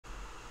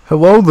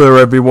Hello there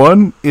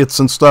everyone, it's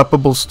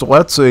Unstoppable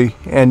Stiletsy,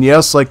 and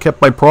yes, I kept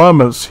my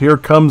promise. Here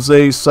comes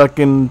a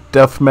second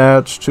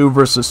Deathmatch 2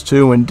 vs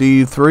 2 in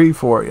D3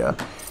 for you.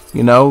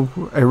 You know,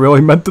 I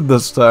really meant it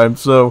this time,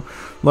 so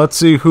let's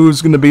see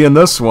who's going to be in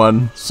this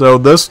one. So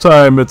this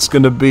time it's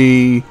going to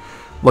be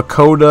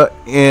Lakota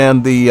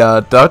and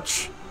the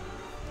Dutch,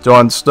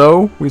 John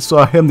Stowe. We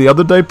saw him the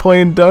other day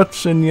playing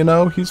Dutch, and you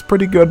know, he's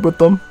pretty good with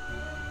them.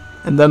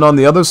 And then on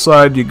the other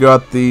side you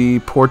got the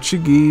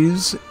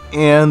Portuguese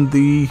and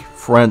the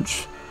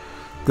French.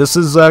 This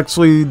is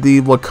actually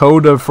the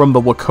Lakota from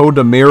the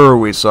Lakota mirror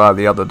we saw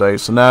the other day,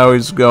 so now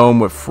he's going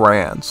with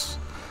France.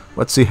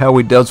 Let's see how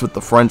he does with the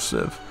French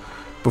civ.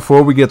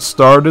 Before we get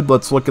started,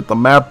 let's look at the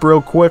map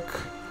real quick.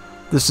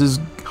 This is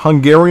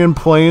Hungarian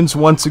plains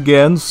once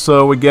again,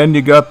 so again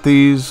you got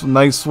these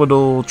nice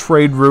little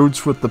trade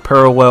routes with the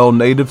parallel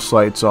native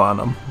sites on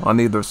them,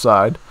 on either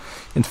side.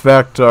 In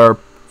fact, our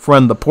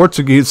friend the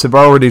Portuguese have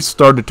already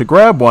started to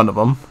grab one of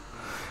them.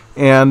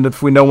 And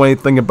if we know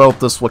anything about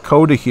this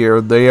Lakota here,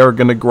 they are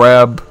going to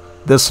grab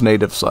this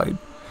native site.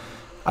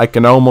 I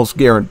can almost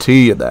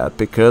guarantee you that,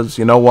 because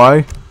you know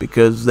why?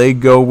 Because they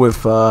go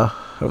with I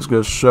was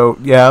going to show,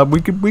 yeah, we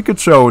could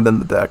show it in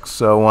the deck.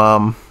 So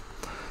I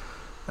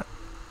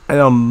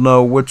don't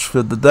know which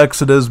of the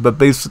decks it is, but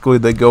basically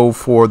they go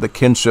for the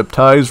kinship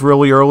ties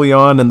really early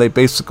on, and they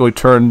basically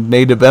turn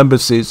native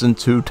embassies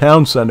into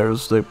town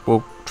centers. They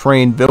will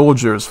train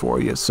villagers for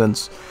you,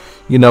 since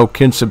you know,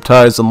 kinship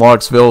ties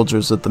unlocks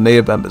villagers at the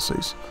native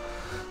embassies.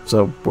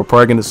 So we're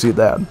probably going to see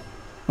that.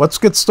 Let's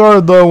get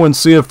started though and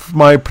see if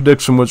my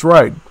prediction was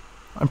right.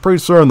 I'm pretty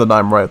certain that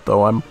I'm right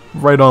though. I'm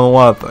right on a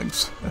lot of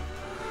things.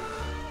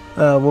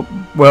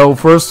 Well,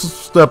 first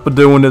step of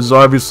doing is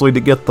obviously to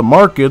get the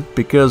market,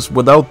 because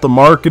without the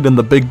market and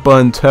the big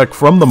button tech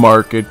from the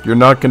market, you're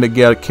not going to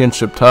get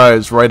kinship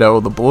ties right out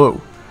of the blue.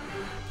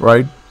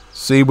 Right?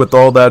 See, with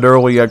all that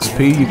early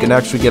XP, you can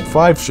actually get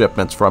 5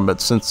 shipments from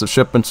it, since the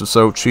shipments are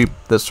so cheap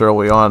this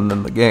early on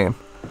in the game.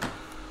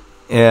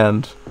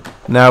 And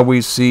now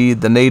we see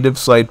the native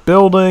site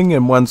building,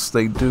 and once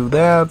they do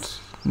that,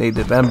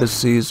 native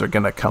embassies are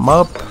going to come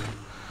up.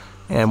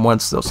 And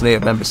once those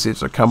native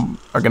embassies are going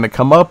to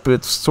come up,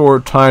 it's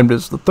sort of timed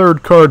as the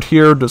third card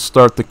here to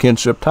start the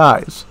kinship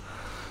ties.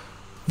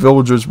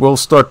 Villagers will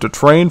start to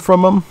train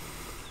from them.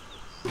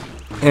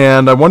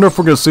 And I wonder if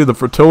we're going to see the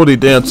fertility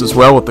dance as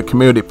well at the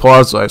community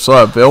plaza. I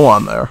saw a Bill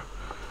on there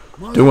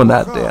doing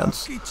that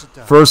dance.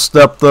 First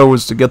step though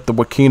is to get the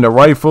Wakina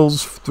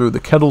rifles through the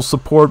kettle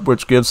support,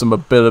 which gives them a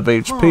bit of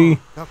HP.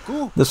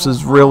 This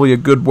is really a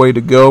good way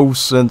to go,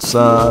 since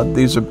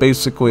these are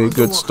basically a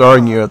good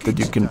starting unit that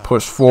you can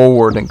push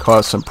forward and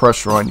cause some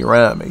pressure on your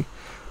enemy.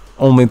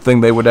 Only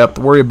thing they would have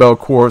to worry about, of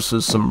course,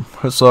 is some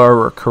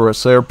Hussar or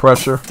Cuirassier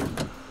pressure.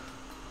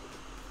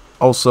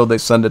 Also, they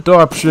send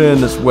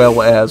adoption as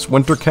well as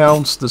winter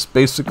counts. This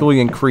basically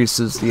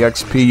increases the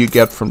XP you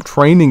get from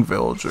training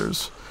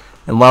villagers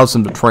and allows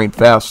them to train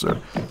faster.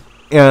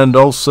 And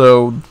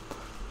also,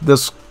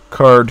 this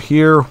card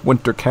here,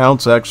 winter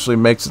counts, actually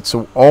makes it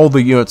so all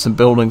the units and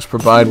buildings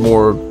provide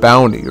more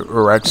bounty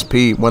or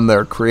XP when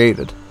they're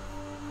created.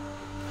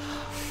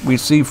 We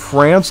see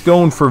France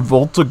going for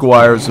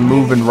Voltaguires and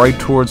moving right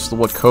towards the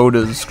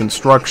Lakota's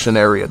construction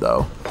area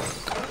though.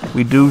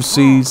 We do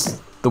see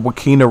the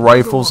Wakina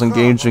rifles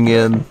engaging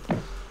in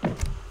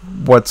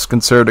what's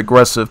considered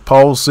aggressive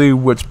policy,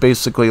 which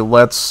basically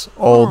lets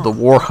all the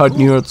war hut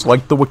units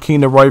like the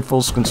Wakina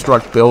rifles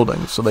construct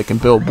buildings. So they can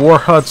build war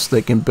huts,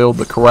 they can build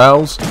the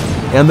corrals,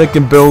 and they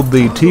can build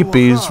the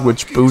teepees,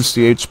 which boost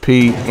the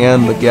HP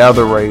and the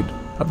gather rate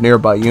of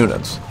nearby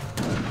units.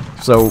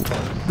 So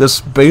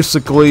this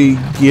basically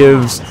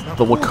gives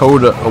the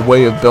Lakota a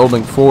way of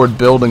building forward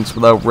buildings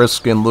without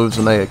risking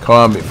losing any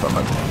economy from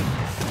it.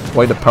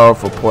 Quite a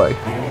powerful play.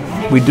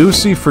 We do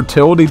see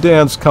Fertility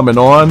Dance coming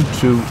on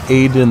to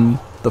aid in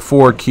the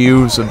 4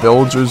 queues of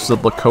villagers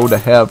that Lakota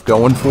have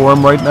going for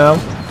them right now.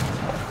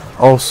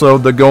 Also,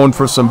 they're going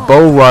for some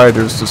bow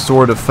riders to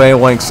sort of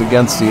phalanx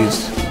against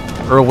these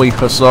early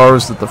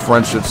hussars that the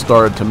French have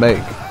started to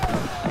make.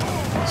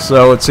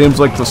 So it seems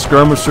like the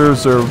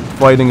skirmishers are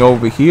fighting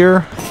over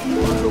here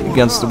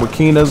against the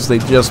Wakinas. They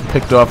just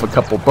picked off a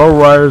couple bow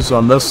riders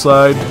on this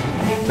side.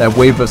 That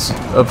wave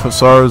of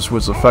hussars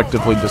was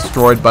effectively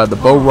destroyed by the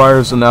bow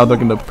riders, and now they're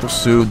going to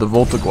pursue the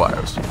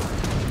Voltaguires.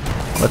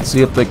 Let's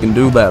see if they can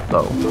do that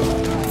though.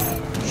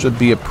 Should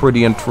be a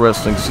pretty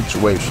interesting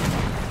situation.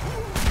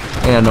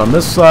 And on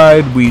this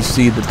side we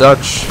see the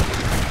Dutch.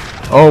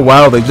 Oh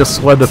wow, they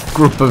just let a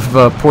group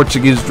of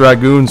Portuguese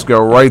dragoons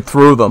go right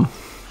through them.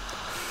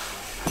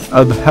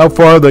 How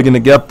far are they going to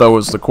get though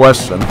is the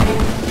question.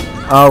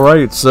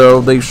 Alright, so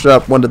they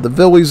shot one of the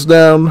villies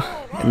down.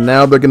 And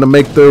now they're going to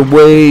make their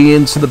way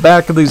into the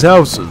back of these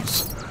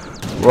houses.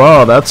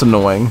 Wow, that's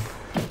annoying.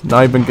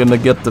 Not even going to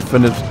get the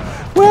finish.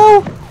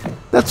 Well,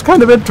 that's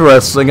kind of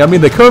interesting. I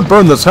mean, they could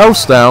burn this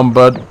house down,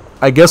 but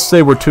I guess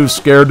they were too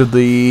scared of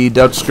the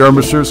Dutch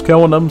skirmishers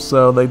killing them,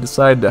 so they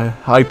decided to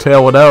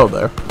hightail it out of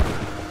there.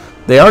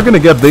 They are going to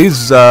get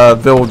these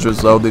villagers,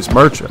 though, these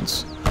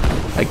merchants.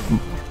 I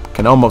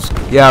can almost...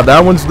 Yeah,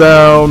 that one's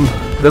down.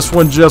 This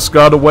one just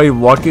got away,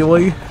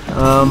 luckily.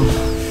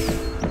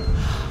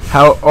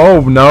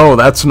 Oh, no,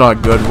 that's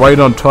not good. Right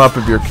on top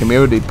of your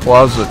community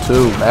plaza,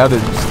 too. That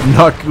is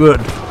not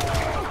good.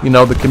 You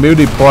know, the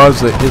community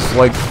plaza is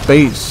like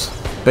base.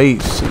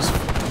 Base is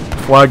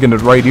flagging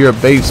it right here.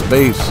 Base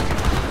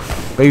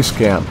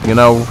camp. You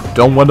know,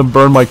 don't let them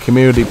burn my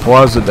community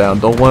plaza down.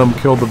 Don't let them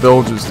kill the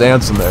villagers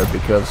dancing there,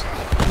 because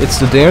it's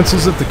the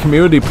dances at the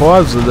community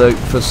plaza that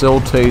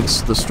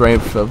facilitates the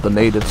strength of the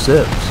native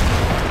civs.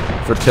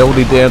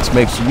 Fertility dance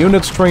makes the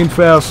units train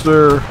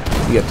faster.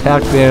 The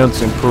attack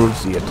dance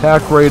improves the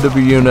attack rate of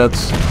your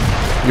units.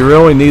 You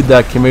really need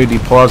that community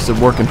plaza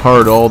working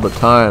hard all the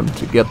time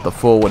to get the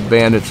full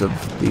advantage of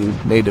the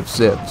native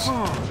civs.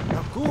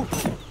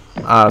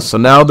 So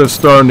now they're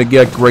starting to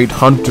get Great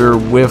Hunter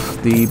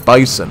with the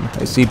Bison.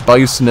 I see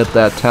Bison at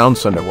that town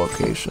center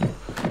location.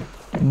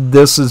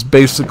 This is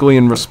basically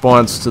in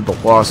response to the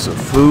loss of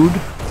food.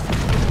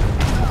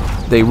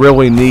 They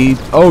really need...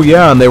 Oh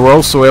yeah, and they were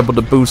also able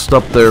to boost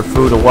up their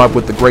food a lot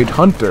with the Great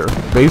Hunter.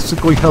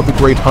 Basically how the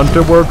Great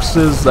Hunter works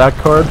is that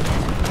card.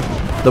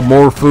 The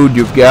more food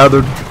you've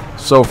gathered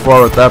so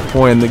far at that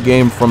point in the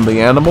game from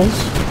the animals,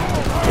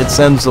 it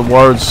sends a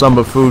large sum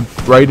of food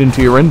right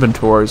into your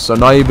inventory, so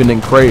not even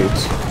in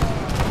crates.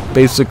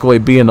 Basically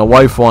being a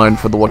lifeline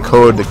for the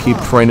Lakota to keep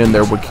training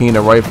their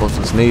Wakina rifles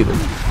as needed.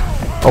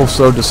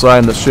 Also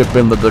deciding to ship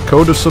in the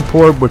Dakota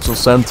support, which will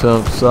send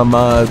to some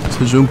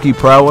Tajunki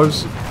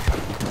Prowlers.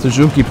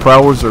 Tajunki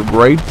Prowlers are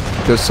great,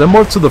 because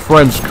similar to the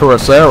French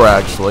Cuirassier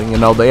actually, you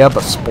know, they have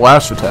a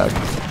splash attack.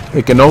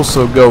 It can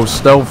also go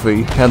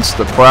stealthy, hence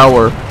the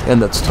Prowler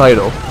in its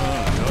title.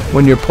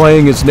 When you're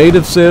playing as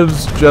native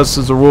civs, just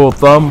as a rule of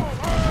thumb,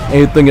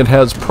 anything that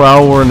has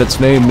Prowler in its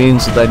name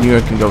means that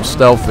unit can go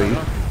stealthy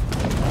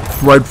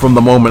right from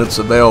the moment it's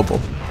available.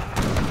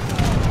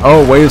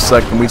 Oh, wait a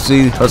second, we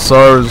see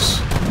Hussars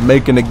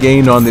making a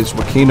gain on these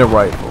Wakina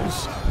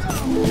rifles.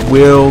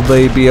 Will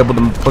they be able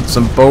to put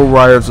some bow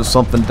riders or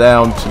something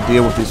down to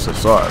deal with these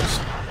Hussars?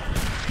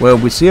 Well,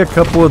 we see a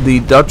couple of the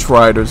Dutch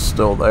riders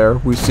still there.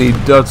 We see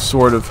Dutch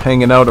sort of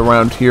hanging out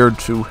around here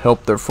to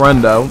help their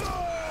friend out.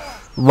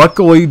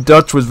 Luckily,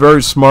 Dutch was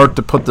very smart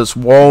to put this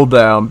wall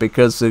down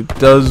because it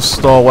does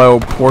stall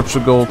out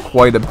Portugal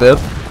quite a bit,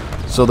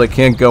 so they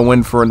can't go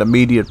in for an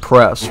immediate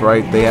press,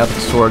 right? They have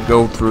to sort of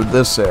go through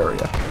this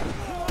area,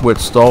 which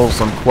stalls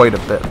them quite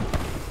a bit.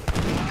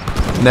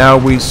 Now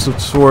we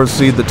sort of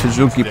see the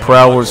Tajunki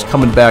Prowlers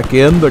coming back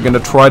in. They're going to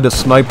try to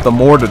snipe the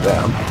mortar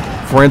down.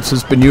 France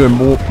has been using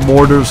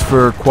mortars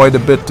for quite a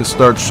bit to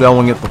start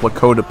shelling at the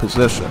Lakota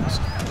positions.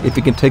 If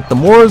you can take the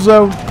mortars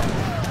out,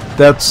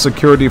 that's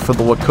security for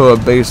the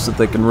Lakota base that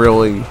they can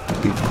really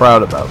be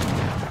proud about.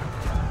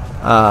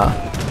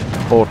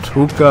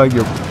 Botuka,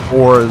 your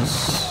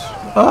ores.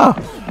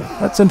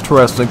 That's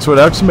interesting. So it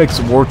actually makes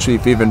the war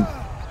chief even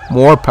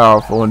more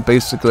powerful and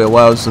basically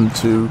allows them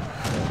to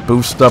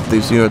boost up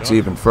these units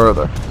even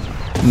further.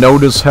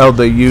 Notice how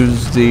they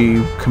use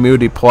the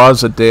community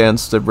plaza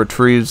dance that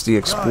retrieves the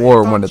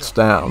explorer when it's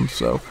down.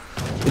 So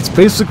it's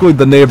basically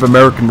the Native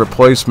American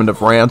replacement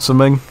of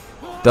ransoming.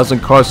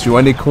 Doesn't cost you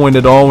any coin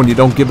at all and you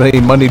don't give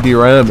any money to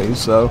your enemies.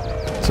 So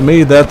to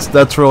me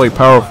that's really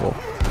powerful.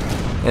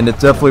 And it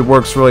definitely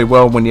works really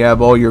well when you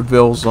have all your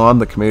vills on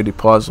the community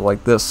plaza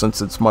like this,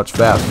 since it's much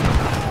faster.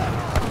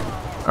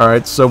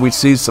 Alright, so we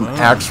see some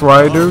axe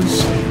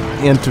riders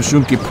and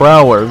Tajunki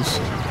Prowlers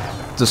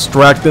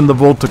distracting the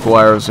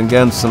Voltigliers and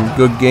getting some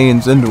good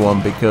gains into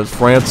them, because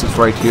France is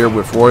right here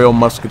with Royal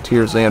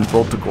Musketeers and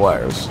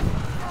Voltigliers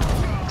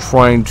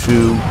trying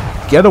to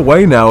get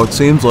away now, it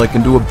seems like,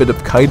 and do a bit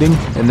of kiting,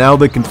 and now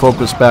they can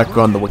focus back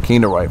on the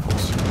Wakina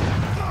rifles.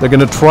 They're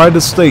going to try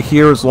to stay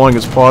here as long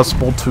as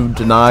possible to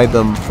deny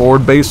them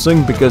forward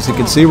basing, because you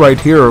can see right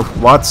here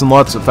lots and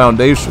lots of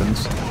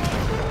foundations.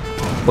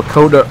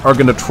 Lakota are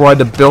going to try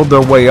to build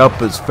their way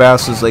up as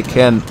fast as they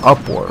can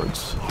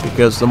upwards,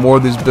 because the more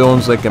of these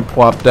buildings they can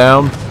plop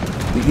down,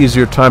 the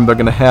easier time they're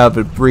going to have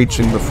at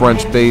reaching the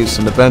French base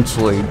and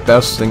eventually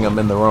besting them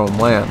in their own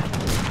land.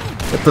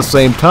 At the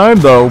same time,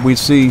 though, we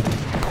see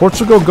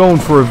Portugal going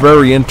for a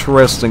very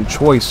interesting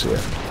choice here.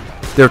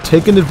 They're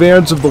taking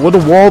advantage of the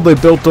little wall they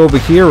built over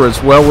here,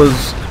 as well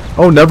as...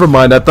 Oh, never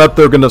mind, I thought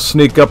they were going to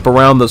sneak up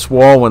around this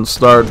wall and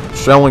start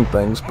shelling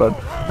things, but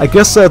I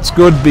guess that's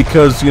good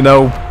because, you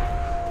know,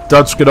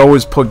 Dutch could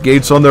always put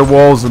gates on their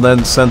walls and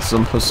then send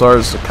some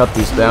hussars to cut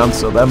these down,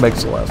 so that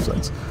makes a lot of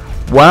sense.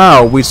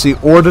 Wow, we see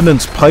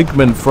ordnance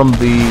pikemen from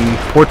the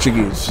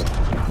Portuguese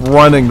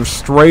running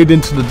straight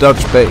into the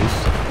Dutch base.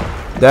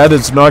 That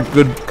is not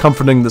good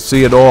comforting to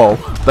see at all.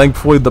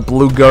 Thankfully the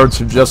blue guards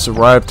have just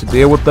arrived to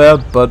deal with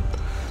that, but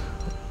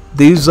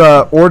these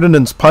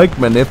ordnance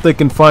pikemen, if they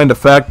can find a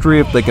factory,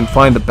 if they can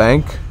find a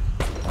bank,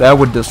 that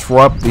would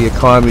disrupt the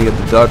economy of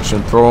the Dutch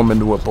and throw them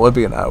into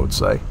oblivion, I would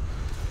say.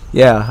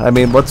 Yeah, I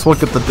mean, let's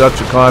look at the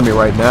Dutch economy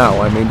right now.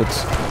 I mean,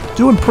 it's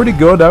doing pretty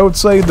good, I would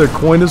say. Their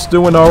coin is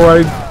doing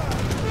alright.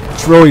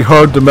 It's really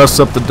hard to mess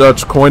up the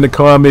Dutch coin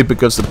economy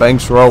because the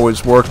banks are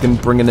always working,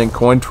 bringing in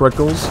coin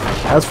trickles.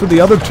 As for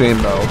the other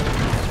team, though,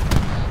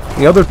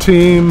 The other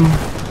team,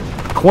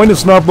 coin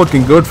is not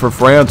looking good for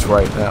France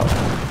right now.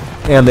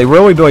 And they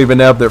really don't even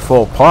have their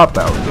full pop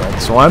out yet.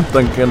 So I'm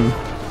thinking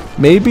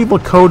maybe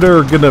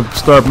Lakota are going to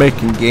start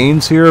making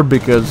gains here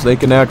because they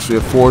can actually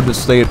afford to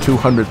stay at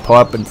 200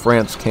 pop and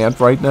France can't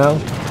right now.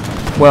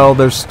 Well,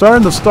 they're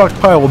starting to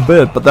stockpile a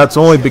bit, but that's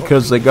only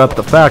because they got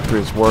the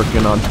factories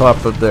working on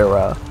top of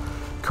their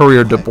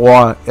courier de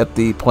bois at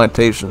the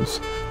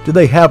plantations. Do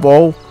they have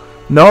all?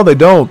 No, they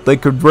don't. They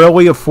could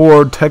really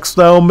afford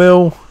textile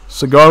mill,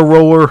 cigar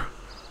roller,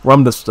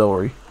 rum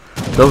distillery.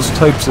 Those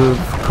types of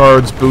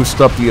cards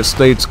boost up the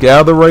estate's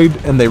gather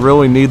rate, and they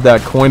really need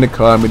that coin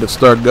economy to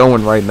start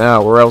going right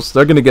now, or else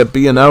they're going to get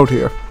beaten out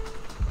here.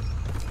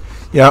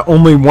 Yeah,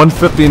 only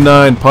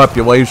 159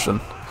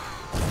 population.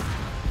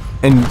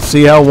 And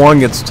see how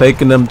long it's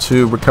taken them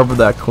to recover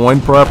that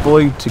coin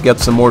properly, to get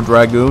some more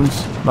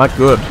dragoons? Not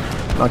good.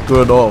 Not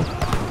good at all.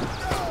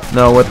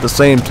 Now, at the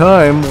same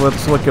time,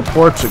 let's look at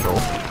Portugal.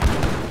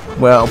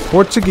 Well,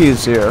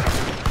 Portuguese here.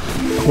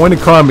 Coin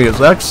economy is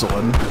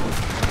excellent.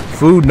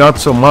 Food, not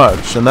so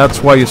much. And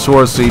that's why you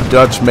sort of see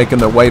Dutch making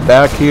their way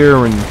back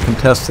here and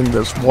contesting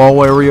this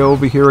wall area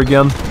over here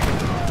again.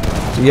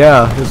 So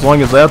yeah, as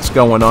long as that's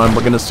going on,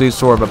 we're going to see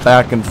sort of a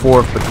back and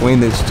forth between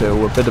these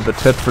two. A bit of a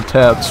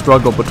tit-for-tat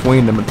struggle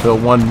between them until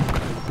one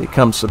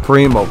becomes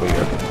supreme over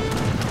here.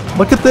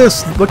 Look at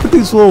this. Look at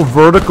these little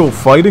vertical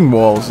fighting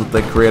walls that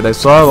they create. I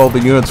saw all the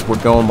units were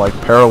going like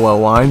parallel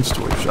lines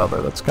to each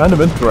other. That's kind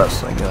of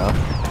interesting, you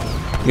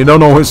know. You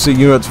don't always see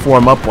units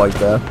form up like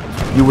that.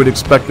 You would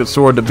expect it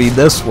sort of to be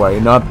this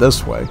way, not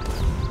this way.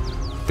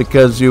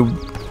 Because you,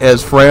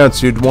 as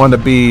France, you'd want to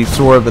be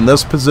sort of in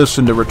this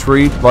position to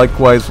retreat.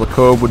 Likewise,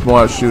 Lakota would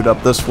want to shoot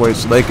up this way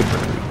so they could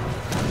retreat.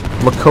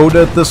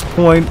 Lakota at this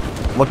point,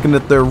 looking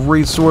at their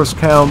resource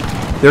count,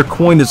 their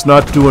coin is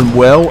not doing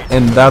well,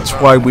 and that's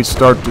why we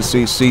start to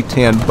see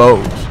C-10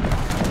 bows.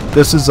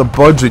 This is a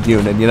budget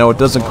unit, you know, it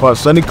doesn't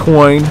cost any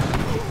coin.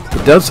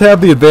 It does have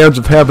the advantage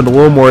of having a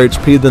little more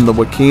HP than the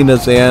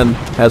Wakinas and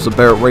has a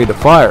better rate of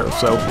fire,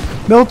 so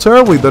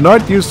militarily they're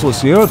not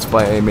useless units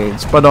by any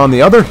means. But on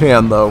the other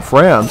hand though,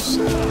 France,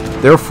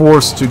 they're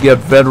forced to get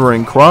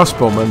veteran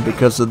crossbowmen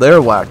because of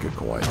their lack of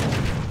coin.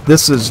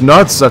 This is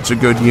not such a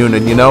good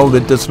unit, you know,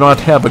 that does not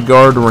have a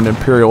guard or an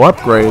imperial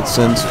upgrade,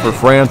 since for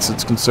France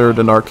it's considered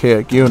an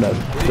archaic unit.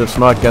 Does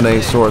not get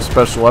any sort of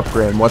special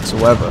upgrade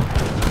whatsoever.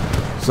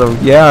 So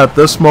yeah, at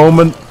this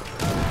moment,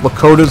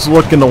 Lakota's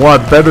looking a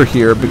lot better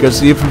here,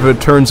 because even if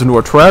it turns into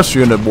a trash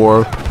unit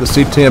war, the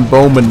C-10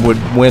 bowmen would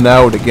win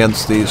out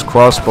against these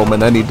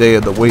crossbowmen any day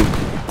of the week.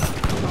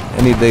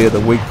 Any day of the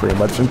week, pretty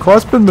much. And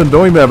crossbowmen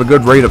don't even have a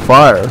good rate of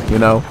fire, you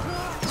know.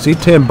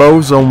 C-10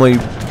 bows only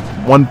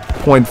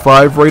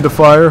 1.5 rate of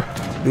fire.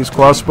 These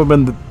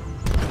crossbowmen,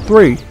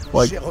 3.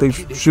 Like, they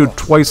shoot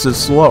twice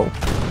as slow.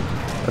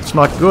 That's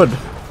not good.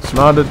 It's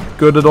not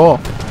good at all.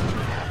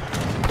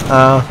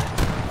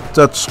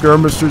 Dutch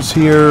skirmishers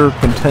here,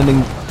 contending,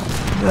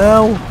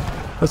 well,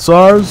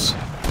 hussars.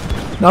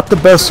 Not the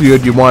best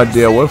unit you want to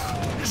deal with.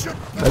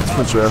 That's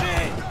for sure.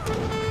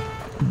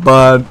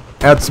 But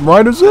add some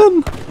riders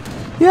in,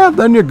 yeah,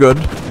 then you're good.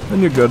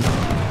 Then you're good.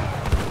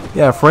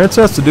 Yeah, France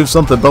has to do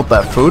something about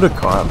that food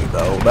economy,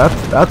 though.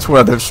 That's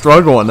where they're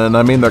struggling. And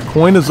I mean, their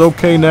coin is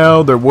okay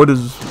now. Their wood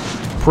is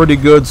pretty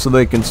good, so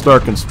they can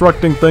start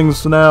constructing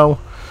things now.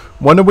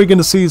 When are we going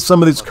to see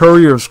some of these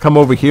couriers come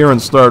over here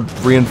and start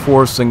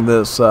reinforcing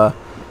this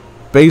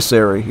base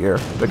area here?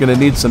 They're going to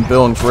need some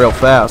buildings real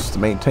fast to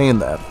maintain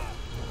that.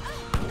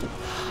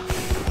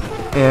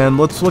 And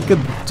let's look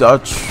at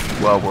Dutch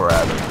while we're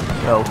at it.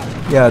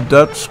 Oh, yeah,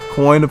 Dutch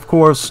coin, of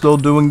course, still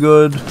doing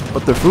good,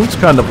 but their food's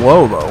kind of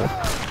low, though.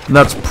 And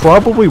that's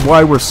probably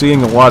why we're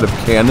seeing a lot of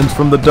cannons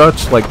from the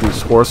Dutch, like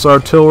these horse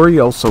artillery,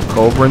 also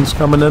culverins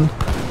coming in.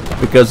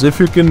 Because if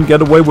you can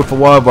get away with a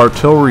lot of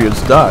artillery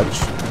as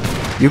Dutch,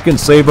 you can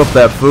save up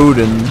that food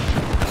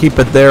and keep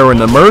it there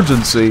in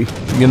emergency,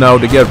 you know,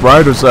 to get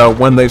riders out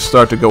when they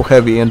start to go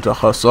heavy into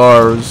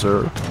hussars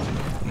or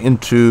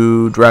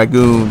into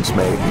dragoons,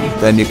 maybe.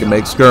 Then you can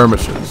make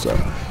skirmishes. So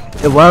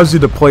it allows you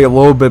to play a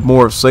little bit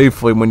more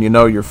safely when you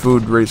know your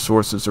food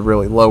resources are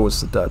really low as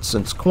the Dutch,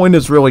 since coin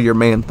is really your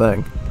main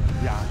thing.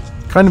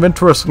 Kind of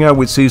interesting how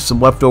we see some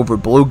leftover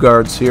blue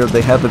guards here.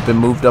 They haven't been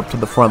moved up to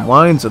the front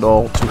lines at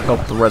all to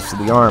help the rest of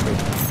the army.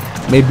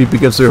 Maybe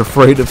because they're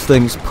afraid of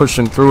things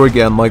pushing through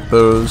again, like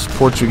those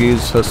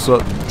Portuguese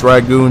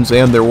dragoons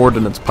and their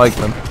ordnance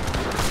pikemen.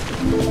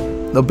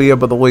 They'll be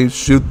able to at least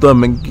shoot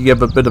them and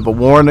give a bit of a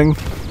warning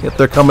if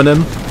they're coming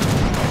in.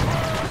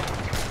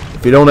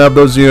 If you don't have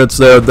those units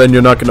there, then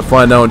you're not going to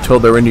find out until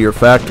they're into your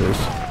factories.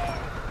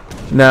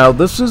 Now,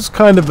 this is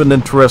kind of an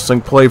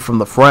interesting play from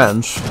the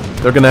French.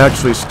 They're going to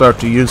actually start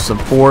to use some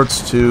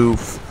forts to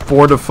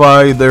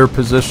fortify their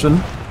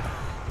position.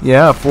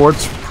 Yeah,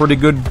 forts, pretty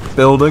good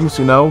buildings,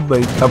 you know.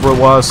 They cover a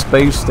lot of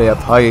space, they have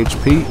high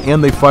HP,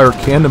 and they fire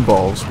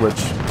cannonballs, which,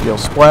 you know,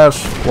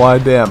 splash, apply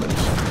damage.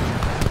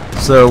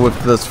 So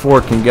if this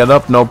fort can get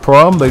up, no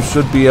problem. They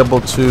should be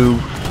able to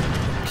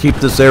keep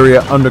this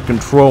area under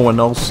control and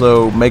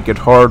also make it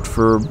hard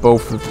for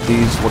both of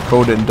these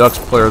Lakota and Dutch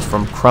players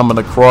from coming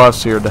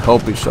across here to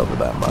help each other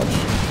that much.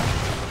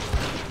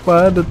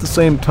 But at the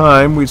same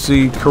time, we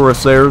see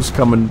Cuirassiers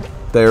coming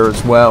there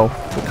as well.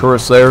 The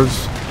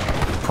Cuirassiers,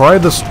 probably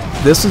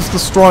this is the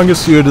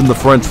strongest unit in the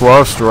French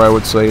roster, I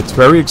would say. It's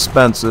very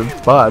expensive,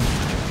 but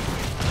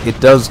it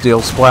does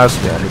deal splash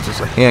damage as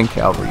a hand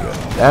cavalry unit.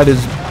 That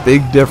is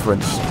big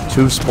difference.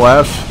 2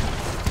 splash.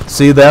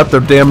 See that?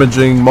 They're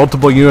damaging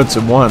multiple units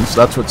at once.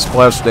 That's what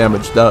splash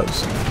damage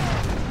does.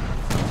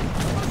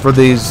 For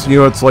these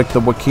units like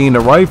the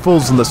Wakina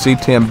rifles and the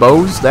Setan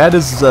bows, that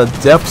is a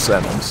death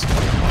sentence.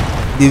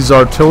 These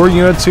artillery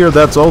units here,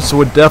 that's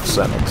also a death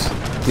sentence.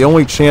 The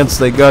only chance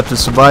they got to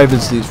survive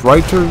is these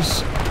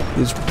Reiters,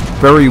 these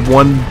very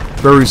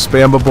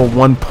spammable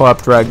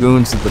one-pop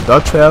dragoons that the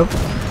Dutch have.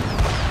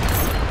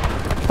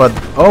 But,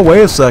 oh,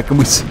 wait a second,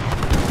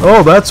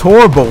 oh, that's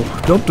horrible.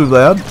 Don't do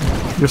that.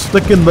 You're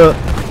sticking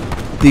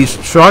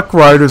these shock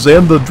riders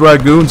and the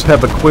dragoons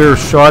have a clear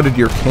shot at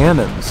your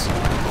cannons.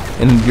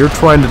 And you're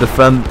trying to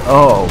defend,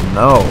 oh,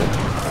 no.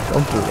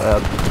 Don't do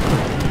that.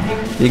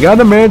 You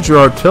gotta manage your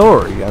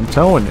artillery, I'm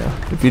telling you.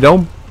 If you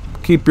don't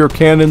keep your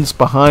cannons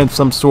behind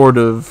some sort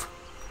of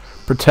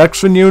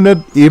protection unit,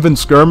 even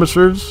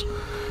skirmishers,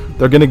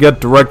 they're gonna get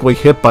directly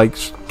hit by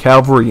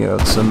cavalry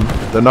units, and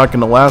they're not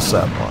gonna last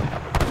that long.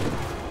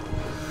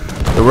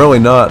 They're really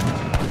not.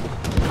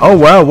 Oh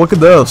wow, look at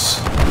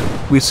this.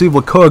 We see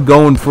Lakota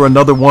going for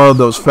another one of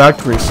those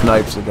factory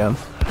snipes again.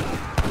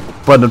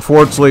 But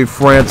unfortunately,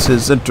 France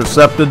has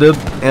intercepted it,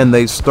 and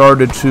they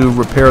started to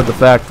repair the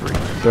factory.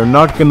 They're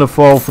not going to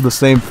fall for the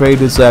same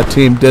fate as that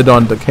team did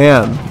on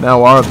Deccan,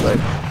 now are they?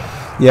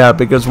 Yeah,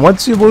 because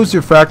once you lose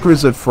your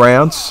factories at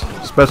France,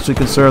 especially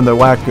considering their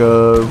lack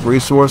of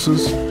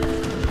resources,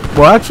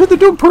 well, actually, they're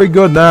doing pretty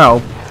good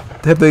now.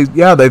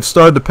 They've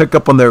started to pick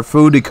up on their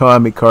food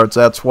economy cards,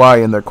 that's why,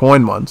 in their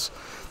coin ones.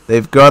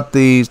 They've got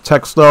the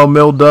textile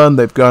mill done,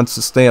 they've got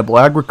sustainable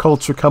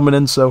agriculture coming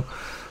in, so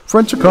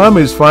French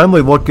economy is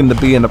finally looking to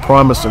be in a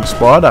promising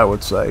spot, I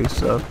would say.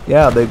 So,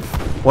 yeah,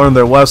 they've learned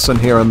their lesson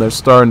here, and they're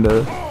starting to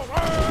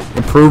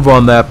improve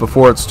on that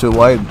before it's too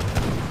late.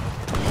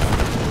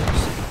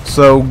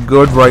 So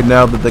good right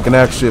now that they can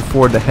actually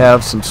afford to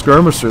have some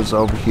skirmishers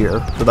over here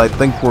that I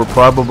think were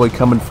probably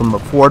coming from the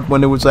fort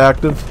when it was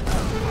active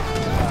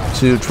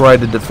to try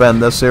to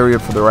defend this area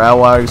for their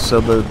allies, so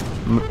that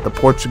the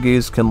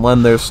Portuguese can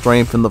lend their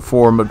strength in the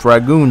form of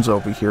dragoons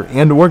over here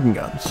and organ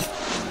guns.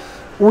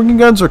 Organ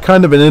guns are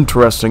kind of an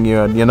interesting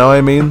unit, you know what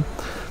I mean?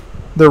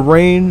 Their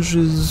range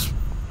is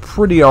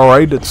pretty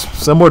alright. It's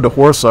similar to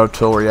horse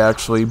artillery,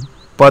 actually.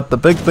 But the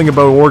big thing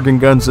about organ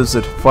guns is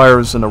it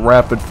fires in a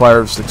rapid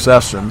fire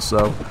succession.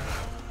 So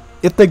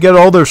if they get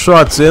all their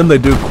shots in, they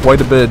do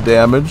quite a bit of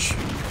damage.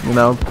 You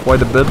know,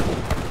 quite a bit.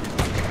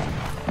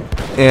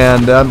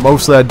 And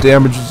most of that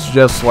damage is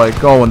just like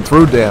going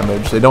through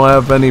damage. They don't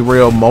have any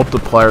real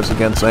multipliers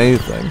against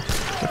anything.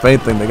 If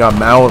anything, they got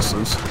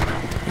malices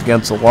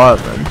against a lot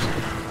of things.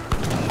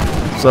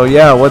 So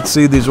yeah, let's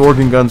see these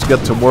organ guns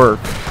get to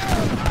work.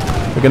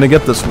 They're going to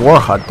get this war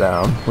hut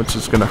down, which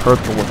is going to hurt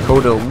the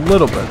Lakota a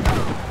little bit.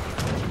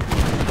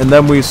 And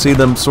then we see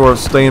them sort of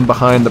staying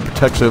behind the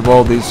protection of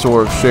all these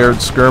sort of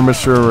shared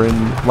skirmisher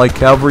and light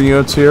cavalry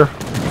units here.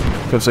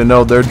 Because they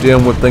know they're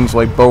dealing with things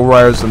like bow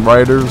riders and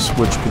riders,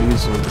 which could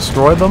easily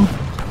destroy them.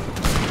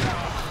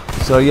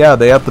 So yeah,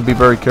 they have to be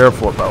very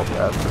careful about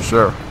that, for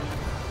sure.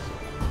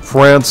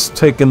 France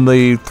taking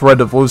the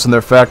threat of losing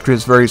their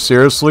factories very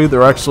seriously. They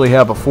actually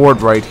have a fort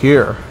right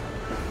here,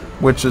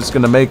 which is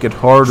going to make it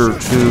harder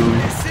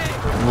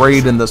to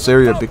raid in this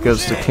area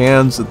because the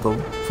cans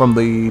from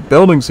the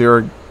buildings here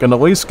are going to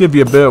at least give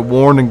you a bit of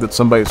warning that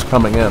somebody's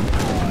coming in.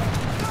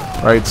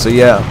 Right, so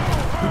yeah,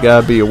 you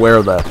got to be aware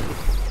of that.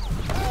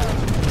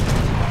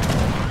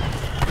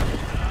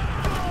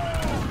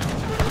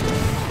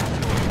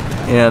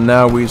 And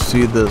now we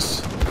see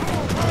this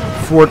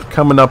fort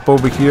coming up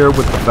over here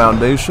with the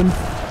foundation.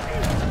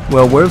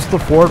 Well, where's the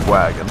fort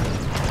wagon?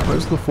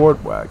 Where's the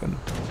fort wagon?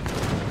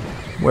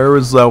 Where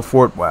is the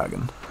fort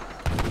wagon?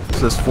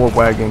 Is this fort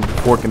wagon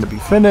going to be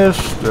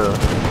finished?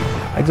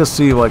 I just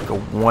see like a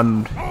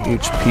 1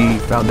 HP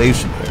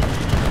foundation here.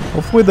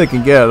 Hopefully they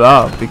can get it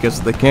up, because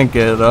if they can't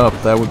get it up,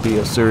 that would be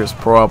a serious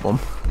problem.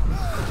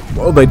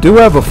 Well, they do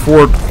have a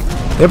fort.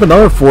 They have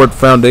another fort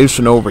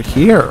foundation over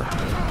here.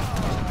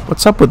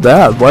 What's up with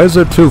that? Why is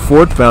there 2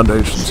 fort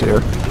foundations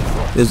here?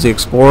 Is the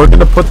explorer going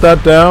to put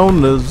that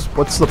down?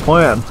 What's the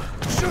plan?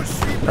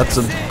 That's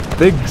a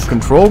big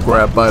control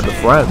grab by the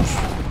French.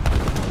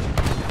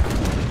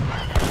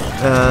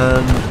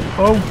 And,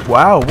 oh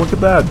wow, look at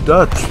that,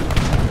 Dutch.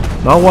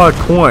 Not a lot of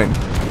coin.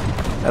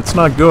 That's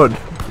not good.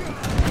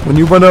 When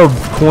you run out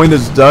of coin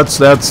as Dutch,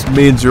 that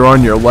means you're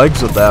on your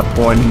legs at that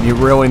point, and you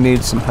really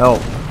need some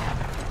help.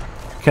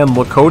 Can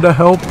Lakota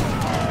help?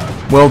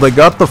 Well, they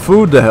got the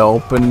food to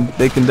help, and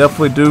they can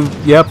definitely do...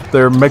 Yep,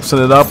 they're mixing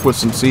it up with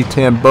some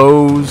Setan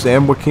bows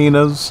and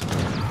Wakinas.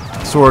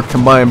 sort of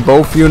combine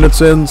both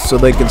units in so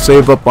they can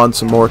save up on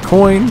some more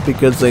coin,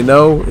 because they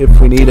know if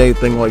we need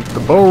anything like the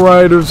bow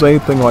riders,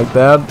 anything like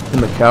that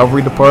in the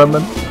cavalry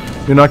department,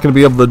 you're not going to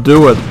be able to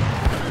do it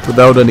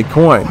without any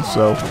coin.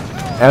 So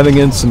adding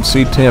in some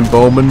C-10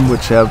 bowmen,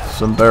 which have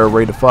some better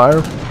rate of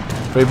fire,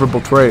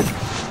 favorable trade.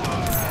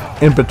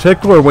 In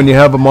particular, when you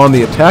have them on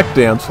the attack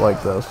dance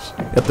like this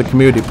at the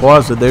community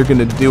plaza, they're going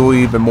to do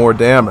even more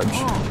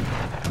damage,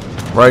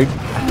 right?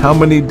 How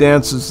many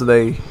dances do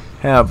they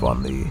have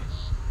on the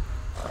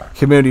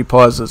community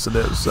plaza as it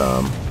is?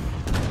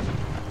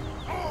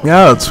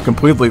 Yeah, it's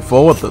completely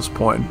full at this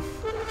point.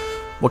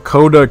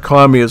 Lakota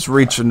economy is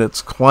reaching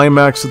its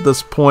climax at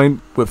this point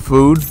with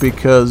food,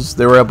 because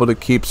they're able to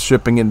keep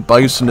shipping in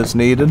Bison as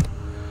needed.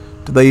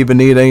 Do they even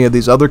need any of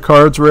these other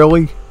cards,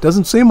 really?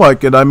 Doesn't seem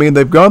like it. I mean,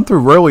 they've gone through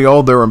really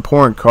all their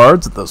important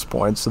cards at this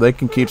point, so they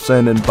can keep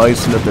sending in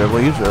Bison at their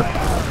leisure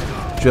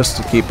just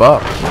to keep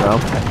up, you know?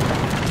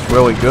 It's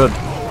really good.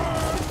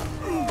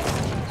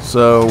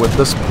 So at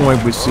this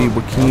point we see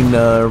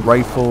Wakina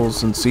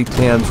rifles and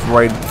C-10s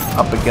right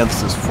up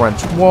against this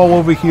French wall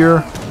over here.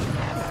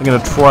 I'm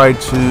going to try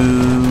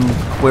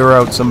to clear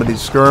out some of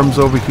these skirms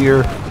over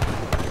here.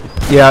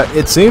 Yeah,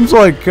 it seems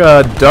like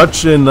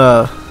Dutch and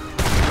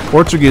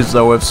Portuguese,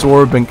 though, have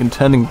sort of been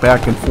contending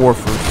back and forth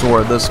for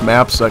sort of this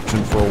map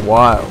section for a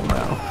while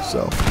now.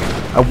 So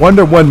I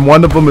wonder when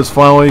one of them is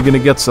finally going to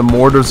get some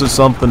mortars or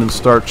something and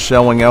start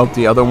shelling out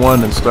the other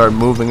one and start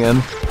moving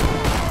in.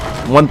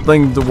 One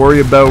thing to worry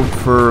about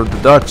for the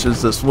Dutch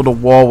is this little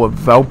wall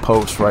of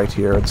outposts right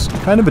here. It's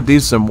kind of a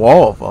decent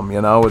wall of them,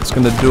 you know. It's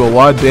going to do a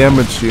lot of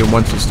damage to you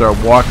once you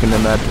start walking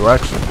in that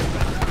direction.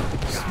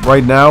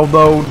 Right now,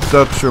 though,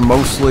 Dutch are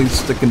mostly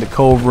sticking to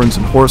culverins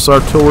and horse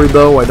artillery,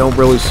 though. I don't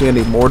really see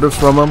any mortars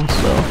from them,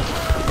 so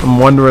I'm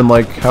wondering,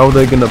 like, how are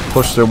they going to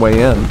push their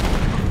way in?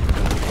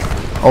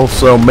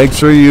 Also, make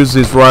sure you use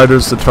these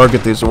riders to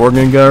target these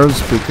organ gunners,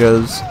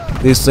 because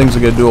these things are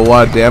going to do a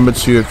lot of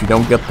damage to you if you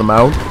don't get them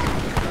out.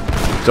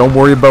 Don't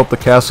worry about the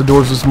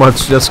Castadors as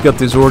much, just get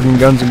these organ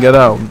guns and get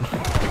out.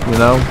 You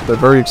know, they're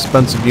very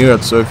expensive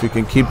units, so if you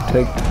can keep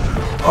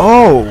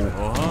Oh!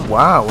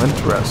 Wow,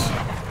 interesting.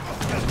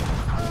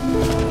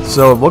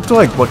 So it looked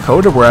like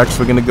Lakota were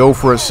actually going to go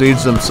for a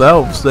siege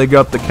themselves. They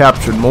got the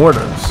captured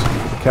mortars,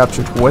 the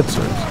captured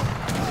howitzers.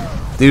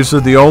 These are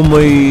the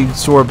only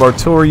sort of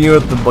artillery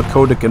unit that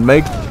Lakota can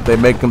make. They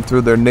make them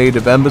through their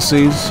native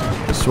embassies.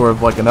 It's sort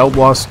of like an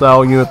outlaw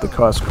style unit that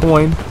costs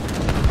coin.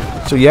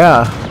 So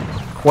yeah,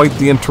 quite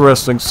the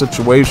interesting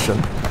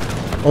situation.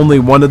 Only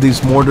one of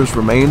these mortars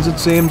remains, it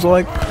seems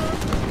like.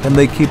 Can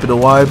they keep it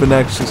alive and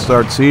actually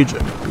start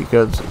sieging?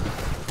 Because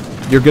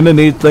you're going to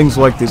need things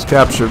like these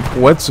captured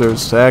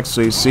howitzers to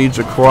actually siege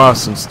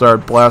across and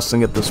start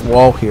blasting at this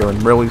wall here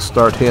and really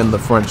start hitting the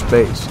French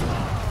base.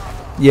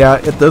 Yeah,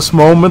 at this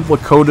moment,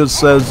 Lakota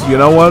says, you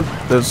know what?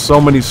 There's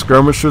so many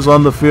skirmishers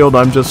on the field,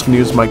 I'm just going to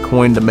use my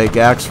coin to make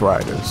axe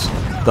riders.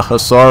 The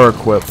Hussar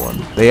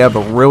equivalent. They have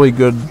a really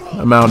good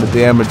amount of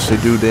damage they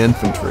do to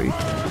infantry.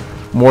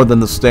 More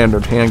than the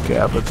standard hand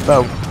cap. It's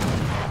about,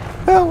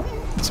 well,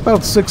 it's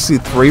about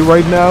 63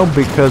 right now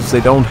because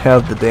they don't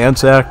have the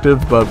dance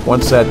active, but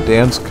once that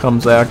dance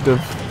comes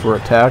active for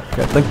attack,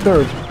 I think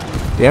their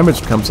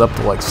damage comes up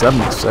to like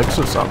 76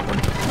 or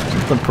something.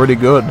 Something pretty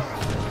good.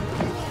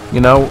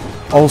 You know,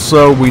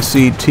 also we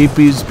see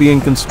teepees being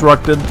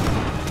constructed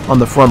on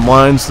the front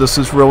lines. This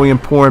is really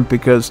important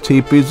because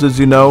teepees, as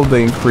you know,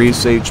 they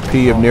increase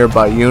HP of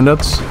nearby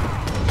units.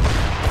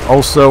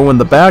 Also, in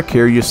the back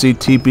here, you see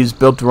teepees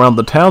built around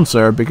the town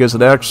center because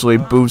it actually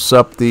boosts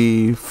up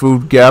the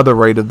food gather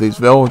rate of these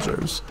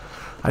villagers.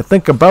 I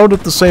think about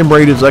at the same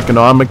rate as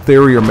economic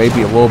theory, or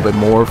maybe a little bit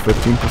more,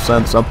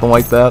 15%, something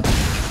like that.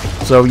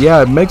 So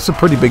yeah, it makes a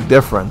pretty big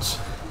difference.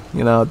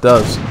 You know, it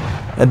does.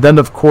 And then,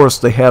 of course,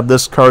 they have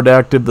this card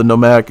active, the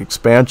nomadic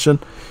expansion.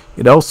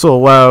 It also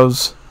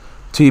allows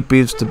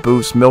teepees to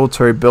boost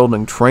military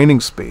building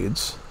training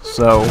speeds.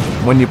 So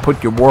when you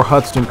put your war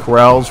huts and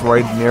corrals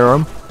right near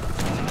them,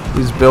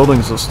 these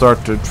buildings will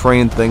start to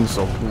train things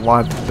a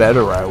lot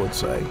better, I would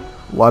say.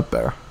 A lot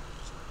better.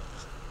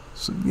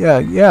 So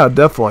yeah,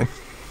 definitely.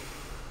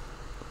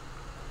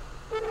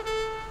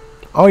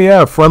 Oh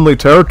yeah, friendly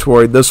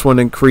territory. This one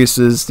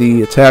increases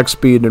the attack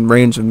speed and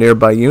range of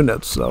nearby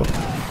units, so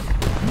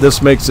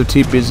this makes the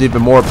teepees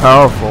even more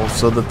powerful,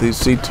 so that these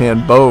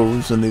C-10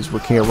 bows and these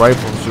Wakina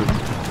rifles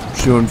are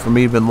shooting from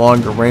even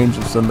longer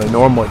ranges than they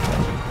normally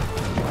can.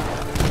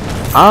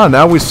 Ah,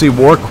 now we see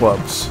war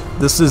clubs.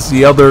 This is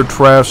the other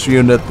trash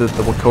unit that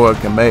the Lakota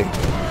can make.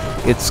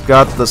 It's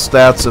got the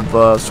stats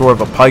of sort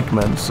of a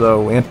pikeman,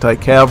 so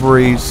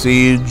anti-cavalry,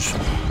 siege,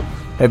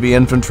 heavy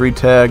infantry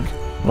tag.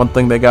 One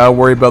thing they gotta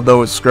worry about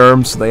though is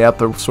skirms, so they have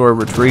to sort of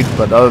retreat,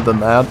 but other than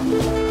that,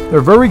 they're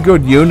a very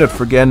good unit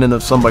for getting into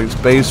somebody's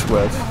base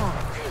with.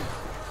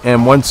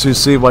 And once you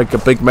see like a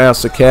big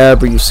mass of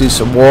cav or you see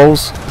some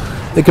walls,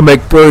 they can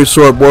make very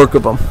short work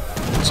of them.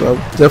 So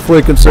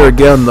definitely consider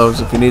getting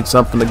those if you need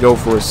something to go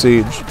for a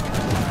siege.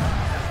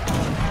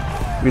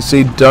 We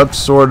see Dutch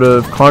sort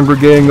of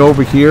congregating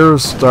over here,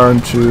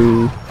 starting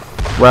to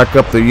rack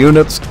up their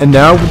units, and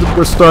now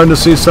we're starting to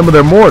see some of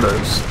their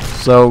mortars.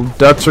 So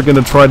Dutch are going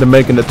to try to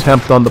make an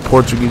attempt on the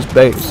Portuguese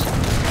base.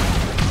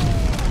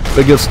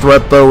 Biggest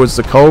threat though is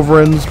the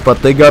culverins,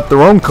 but they got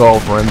their own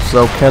culverins,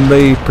 so can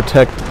they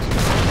protect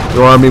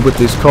their army with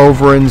these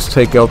culverins,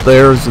 take out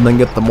theirs, and then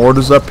get the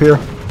mortars up here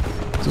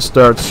to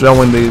start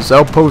shelling these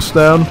outposts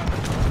down?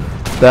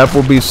 That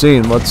will be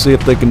seen. Let's see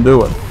if they can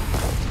do it.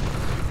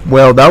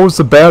 Well, that was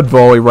the bad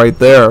volley right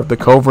there. The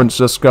culverins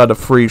just got a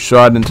free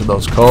shot into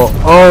those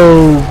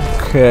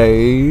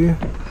Okay.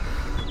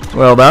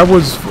 Well, that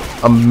was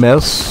a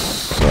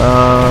miss.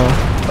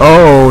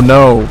 Oh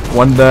no,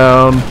 one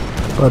down,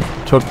 but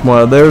took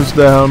one of theirs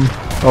down.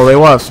 Oh, they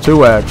lost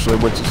two actually,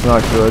 which is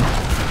not good.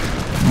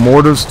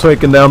 Mortars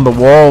taking down the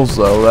walls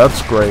though,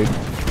 that's great.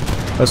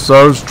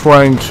 Hussars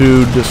trying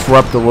to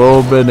disrupt a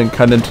little bit and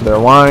cut into their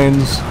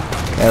lines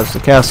as the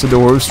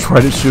Castadors try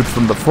to shoot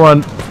from the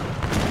front.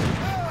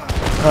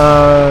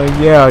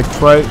 Yeah, I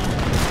tried.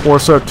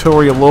 Horse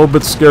artillery a little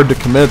bit scared to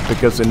commit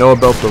because they know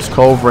about those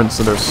culverins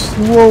that are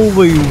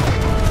slowly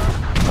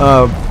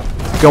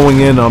going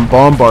in on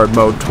bombard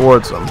mode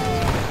towards them.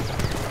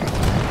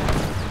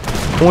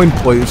 Coin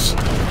please.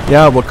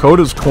 Yeah,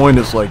 Lakota's coin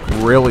is like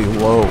really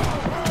low.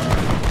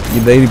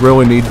 They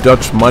really need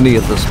Dutch money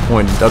at this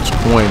point, Dutch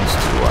coins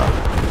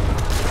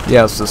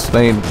to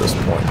sustain at this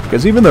point.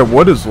 Because even their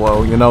wood is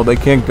low, you know, they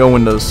can't go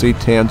into the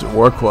Cetans or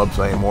war clubs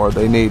anymore.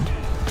 They need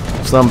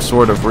some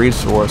sort of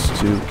resource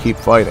to keep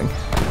fighting.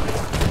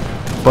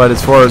 But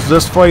as far as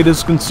this fight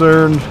is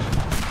concerned,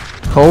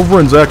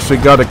 Culverin's actually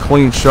got a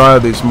clean shot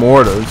of these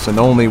mortars, and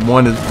only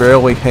one is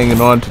barely hanging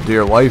on to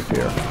dear life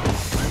here.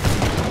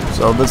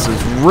 So this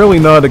is really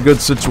not a good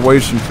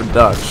situation for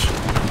Dutch.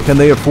 Can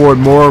they afford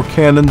more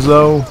cannons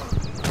though?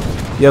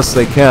 Yes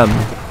they can,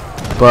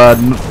 but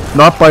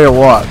not by a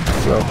lot.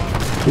 So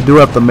they do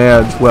have to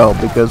manage well,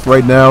 because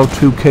right now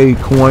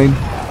 2k coin,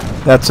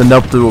 that's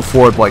enough to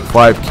afford like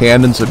 5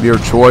 cannons of your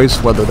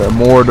choice, whether they're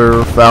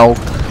mortar, falk,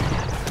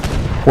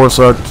 horse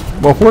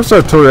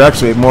artillery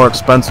actually more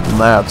expensive than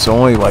that, so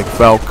only like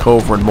falk,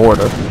 culver, and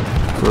mortar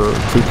for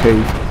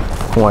 2k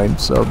coin.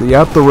 So you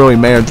have to really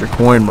manage your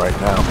coin right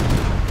now.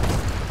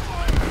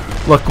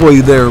 Luckily,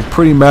 they're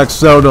pretty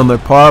maxed out on their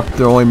pop.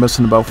 They're only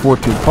missing about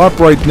 14 pop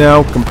right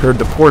now, compared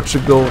to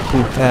Portugal,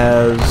 who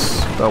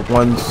has about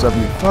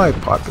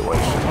 175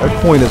 population.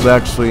 Their coin is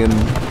actually in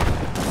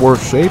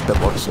worse shape,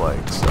 it looks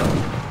like. So,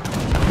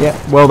 yeah,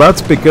 well,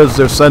 that's because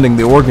they're sending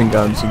the organ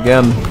guns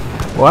again.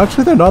 Well,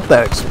 actually, they're not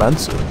that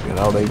expensive. You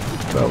know, they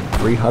about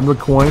 300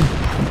 coin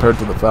compared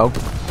to the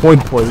Falcon coin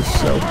place.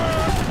 So,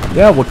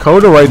 yeah,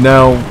 Lakota right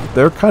now,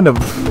 they're kind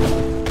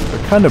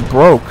of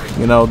broke.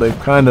 You know, they've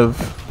kind of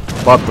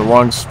bought the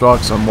wrong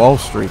stocks on Wall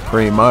Street,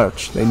 pretty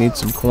much. They need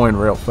some coin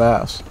real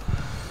fast.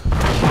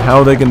 And how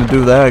are they going to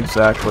do that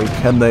exactly?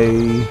 Can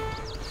they...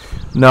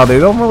 Now, they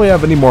don't really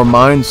have any more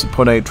mines to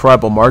put any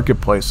tribal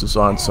marketplaces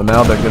on, so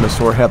now they're going to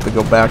sort of have to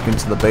go back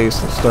into the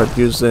base and start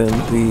using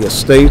the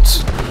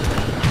estates.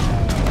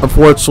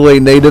 Unfortunately,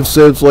 native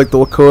civs like the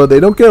Lakota, they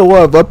don't get a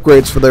lot of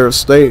upgrades for their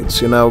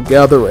estates, you know,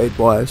 gather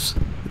rate-wise.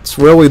 It's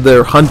really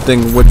their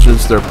hunting, which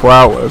is their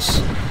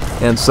prowess.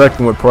 And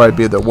second would probably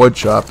be the wood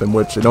shop, in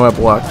which they don't have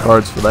a lot of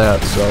cards for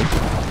that,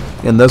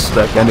 so in this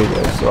deck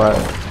anyway. So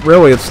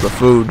really it's the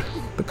food,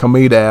 the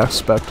comida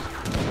aspect.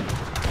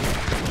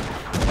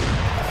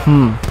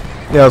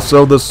 Yeah,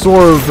 so the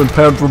sort of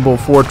impenetrable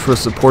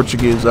fortress of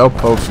Portuguese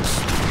outposts is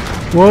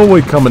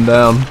slowly coming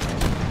down.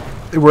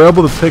 They were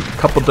able to take a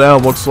couple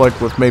down, looks like,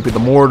 with maybe the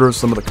mortars,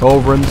 some of the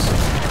culverins.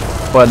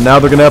 But now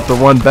they're going to have to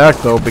run back,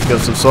 though,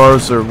 because the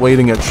Hussars are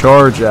leading a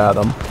charge at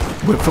them,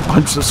 with a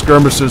bunch of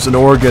skirmishers and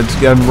organs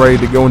getting ready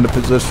to go into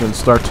position and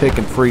start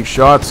taking free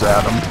shots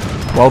at them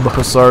while the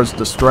Hussars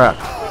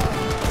distract.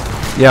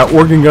 Yeah,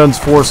 organ guns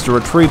forced to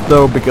retreat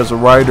though because a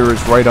rider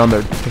is right on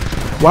their...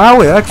 Wow,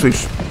 it actually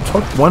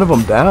took one of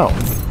them down.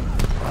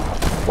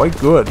 Quite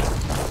good.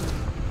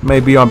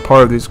 Maybe on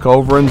part of these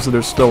culverins that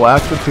are still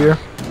active here.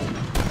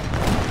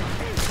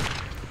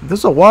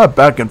 There's a lot of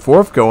back and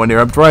forth going here.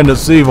 I'm trying to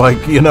see,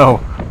 like, you know,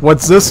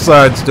 what's this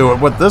side's doing,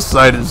 what this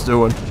side is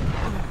doing.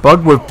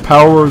 Bug with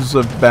powers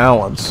of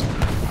balance.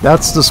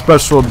 That's the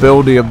special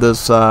ability of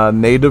this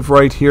native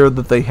right here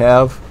that they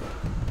have.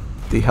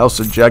 The House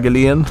of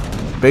Jagalian.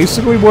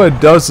 Basically what it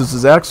does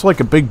is it acts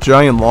like a big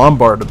giant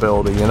Lombard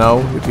ability, you know.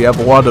 If you have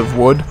a lot of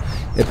wood,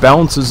 it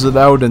balances it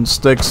out and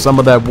sticks some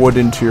of that wood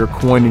into your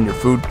coin and your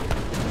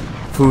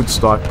food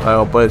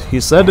stockpile. But he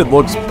said it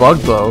looks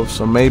bugged though,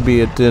 so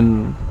maybe it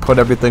didn't put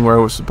everything where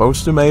it was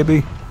supposed to,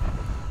 maybe.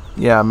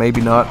 Yeah,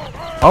 maybe not.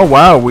 Oh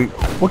wow,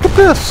 look at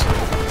this.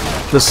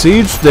 The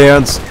siege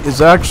dance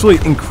is actually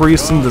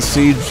increasing the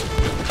siege.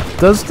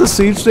 Does the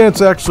siege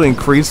dance actually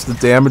increase the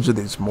damage of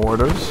these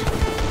mortars?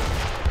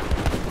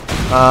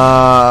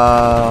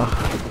 I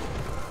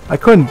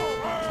couldn't...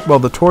 Well,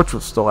 the torch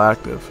was still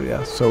active,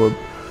 yeah. So it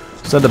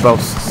said about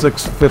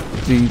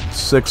 650,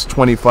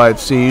 625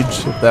 siege.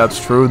 If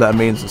that's true, that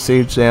means the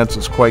siege dance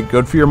is quite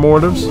good for your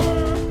mortars.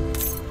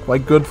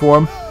 Quite good for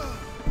them.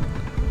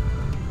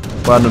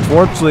 But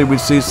unfortunately, we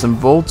see some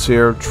Volts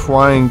here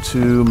trying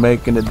to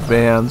make an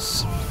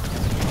advance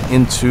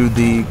into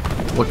the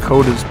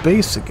Lakota's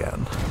base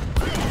again.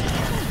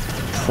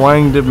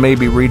 Trying to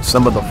maybe reach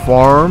some of the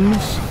farms.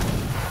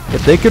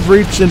 If they could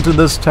reach into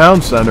this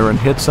town center and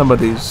hit some of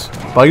these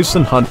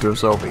Bison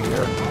hunters over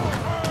here,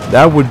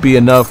 that would be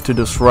enough to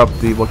disrupt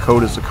the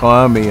Lakota's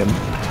economy and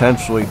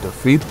potentially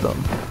defeat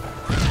them.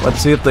 Let's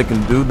see if they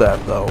can do that,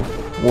 though.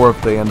 Or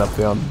if they end up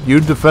down. You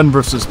defend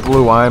versus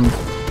blue, I'm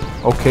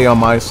okay on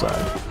my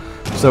side.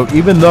 So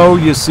even though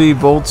you see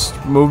Volts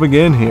moving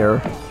in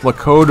here,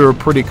 Lakota are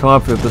pretty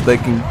confident that they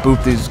can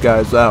boot these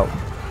guys out.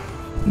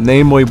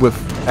 Namely with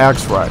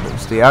Axe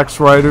Riders. The Axe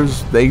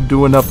Riders, they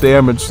do enough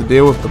damage to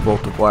deal with the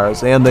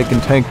Voltipliers, and they can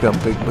tank them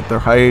with their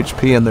high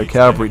HP and their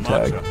cavalry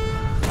tag.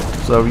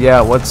 So yeah,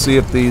 let's see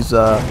if these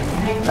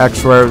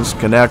Axe Riders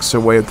can axe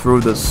their way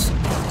through this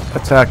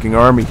attacking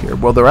army here.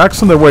 Well, they're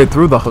axing their way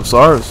through the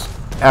Hussars,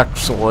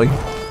 actually.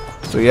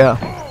 So yeah.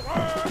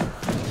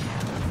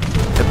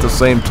 At the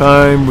same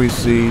time, we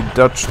see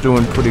Dutch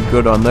doing pretty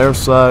good on their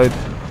side.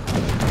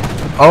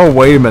 Oh,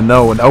 wait a minute,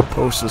 no, an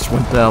outpost just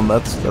went down.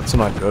 That's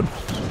not good.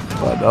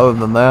 But other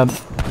than that,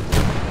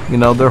 you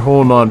know, they're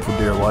holding on for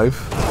dear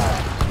life.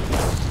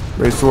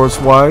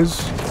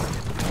 Resource-wise,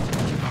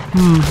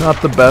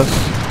 not the best.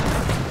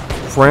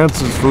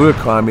 France's food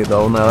economy,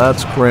 though, now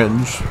that's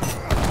cringe.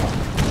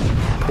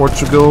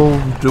 Portugal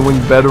doing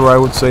better, I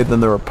would say, than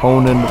their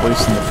opponent, at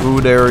least in the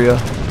food area.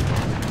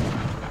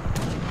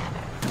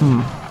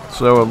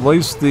 So at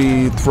least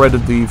the threat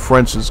of the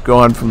French is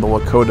gone from the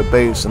Lakota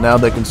base, and now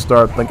they can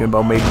start thinking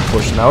about maybe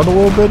pushing out a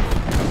little bit.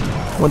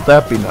 Wouldn't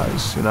that be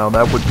nice? You know,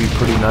 that would be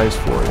pretty nice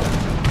for you.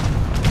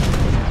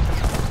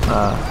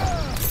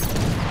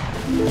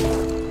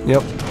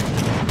 Yep.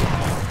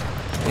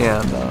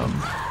 And,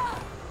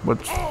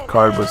 which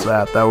card was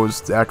that? That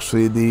was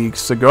actually the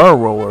cigar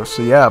roller.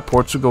 So yeah,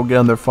 Portugal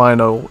getting their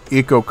final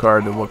eco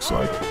card, it looks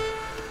like.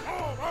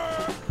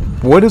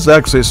 Wood is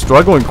actually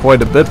struggling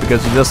quite a bit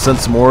because he just sent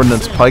some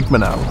ordnance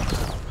pikemen out.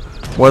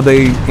 What do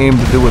they aim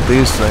to do with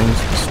these things?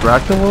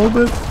 Distract them a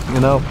little bit? You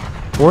know,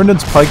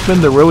 ordnance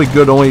pikemen, they're really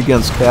good only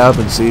against cav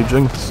and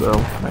sieging, so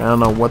I don't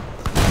know what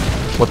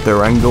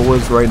their angle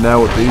is right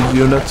now with these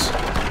units.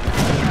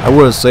 I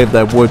would have saved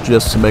that wood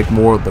just to make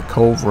more of the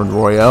Culverin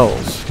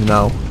Royales, you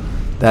know,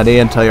 that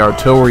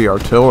anti-artillery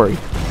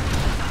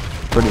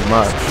pretty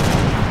much.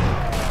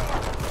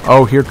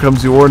 Oh, here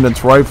comes the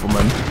ordnance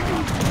riflemen.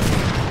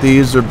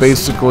 These are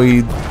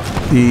basically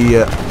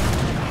the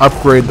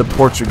upgrade the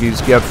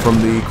Portuguese get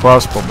from the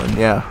crossbowmen,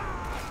 yeah.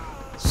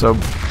 So,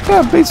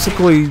 yeah,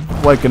 basically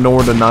like an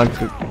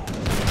Ordinanca,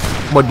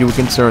 what you would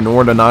consider an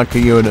Ordinanca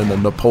unit in a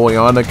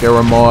Napoleonic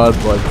era mod,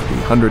 like the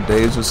 100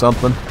 Days or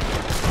something.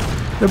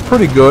 They're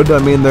pretty good. I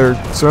mean, they're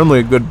certainly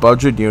a good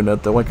budget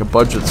unit. They're like a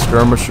budget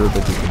skirmisher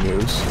that you can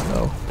use,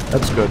 so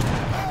that's good.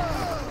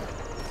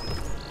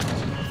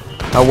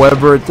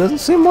 However, it doesn't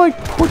seem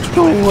like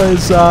Portugal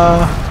is,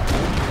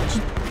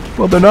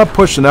 well, they're not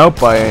pushing out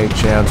by any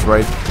chance,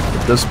 right?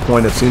 At this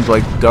point, it seems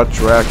like Dutch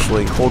are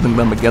actually holding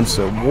them against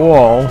their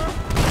wall.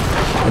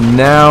 And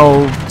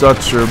now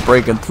Dutch are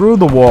breaking through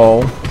the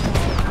wall.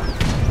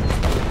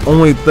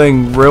 Only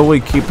thing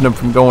really keeping them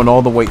from going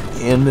all the way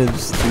in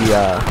is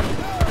the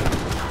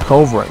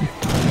Culverin.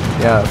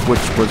 Yeah, which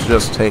was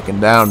just taken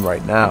down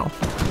right now.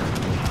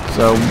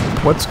 So,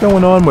 what's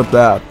going on with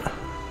that?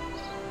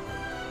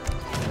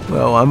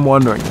 Well, I'm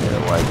wondering here,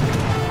 like,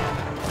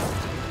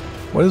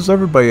 what is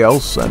everybody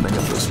else sending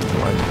at this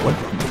point? What?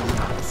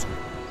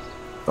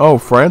 Oh,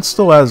 France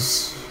still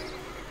has,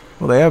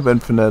 well, they have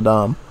infinite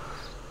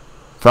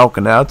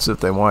falconets if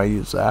they want to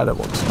use that, it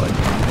looks like.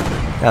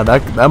 Yeah,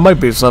 that might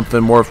be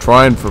something worth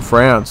trying for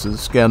France,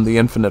 is getting the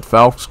infinite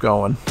falcons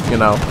going, you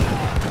know.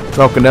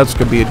 Falconets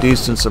could be a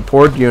decent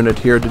support unit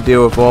here to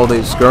deal with all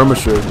these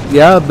skirmishers.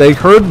 Yeah, they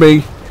heard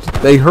me.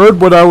 They heard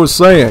what I was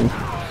saying.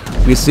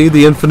 We see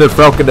the infinite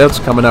falconets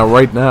coming out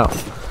right now,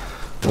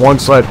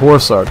 alongside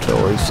horse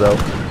artillery, so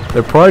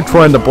they're probably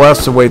trying to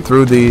blast their way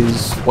through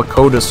these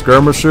Lakota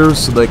skirmishers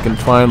so they can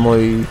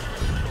finally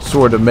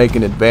sort of make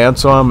an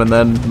advance on them, and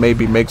then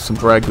maybe make some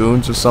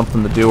dragoons or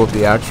something to deal with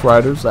the axe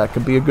riders. That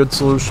could be a good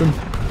solution.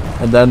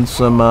 And then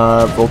some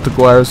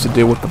Voltipliers to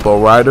deal with the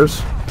bow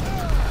riders.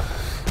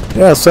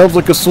 Yeah, sounds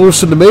like a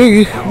solution to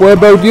me. What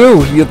about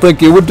you? You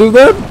think you would do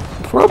that?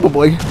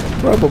 Probably.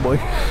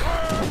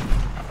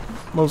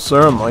 Most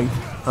certainly.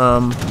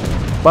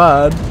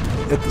 But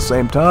at the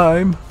same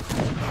time,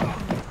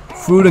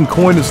 food and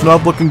coin is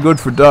not looking good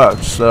for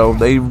Dutch, so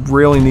they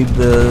really need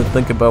to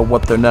think about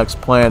what their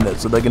next plan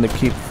is. Are they going to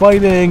keep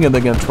fighting? Are they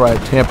going to try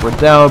to tamper it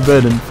down a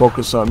bit and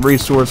focus on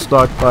resource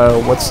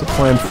stockpile? What's the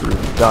plan for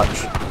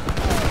Dutch?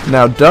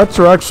 Now, Dutch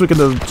are actually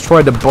going to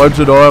try to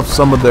budget off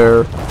some of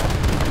their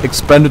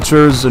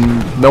expenditures in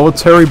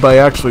military by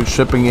actually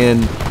shipping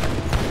in,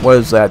 what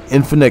is that,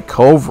 infinite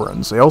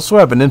culverins. They also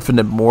have an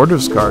infinite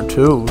mortars card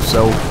too,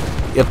 so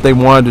if they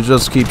wanted to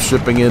just keep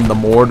shipping in the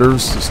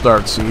mortars to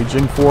start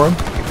sieging for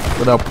them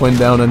without putting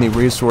down any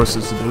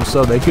resources to do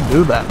so, they could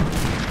do that.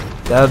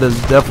 That is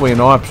definitely an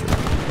option,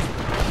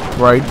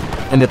 right?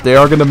 And if they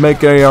are going to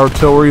make a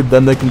artillery,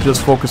 then they can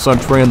just focus on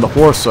training the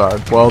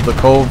Horsard, while the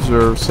Coves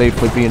are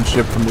safely being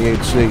shipped from the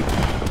HC.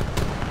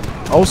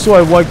 Also,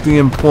 I like the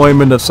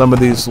employment of some of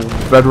these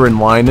veteran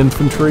line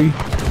infantry.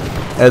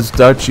 As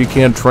Dutch, you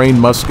can't train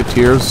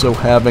musketeers, so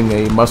having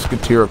a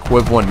musketeer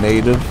equivalent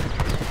native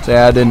to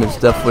add in is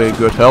definitely a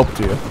good help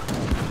to you.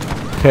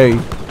 Okay,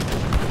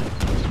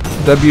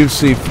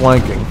 WC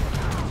flanking.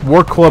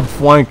 War Club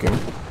flanking.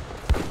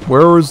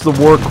 Where is the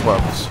War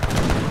Clubs?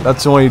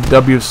 That's the only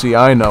WC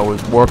I know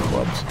is War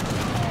Clubs.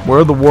 Where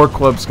are the War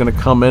Clubs going to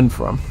come in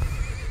from?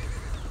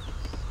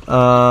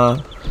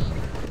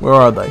 Where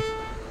are they?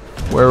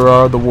 Where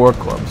are the War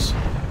Clubs?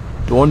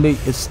 ¿Dónde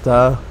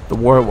está the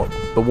War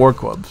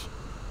Clubs?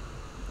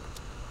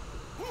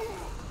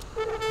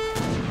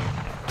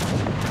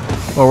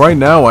 Well, right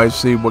now I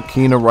see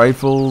Wakina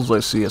rifles, I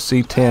see a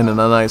C-10, and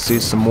then I see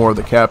some more of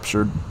the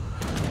captured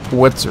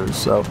howitzers,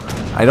 so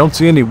I don't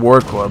see any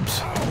War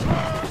Clubs.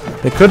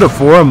 They could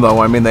afford them, though.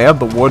 I mean, they have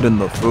the wood and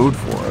the food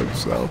for it,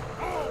 so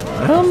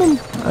I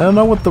don't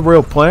know what the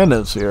real plan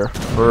is here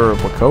for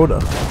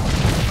Lakota.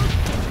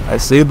 I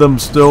see them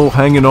still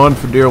hanging on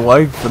for dear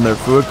life, and their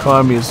food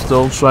economy is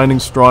still shining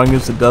strong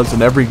as it does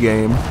in every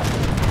game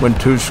when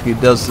Tushki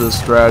does this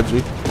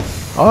strategy.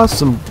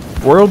 Awesome.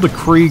 Royal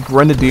Decree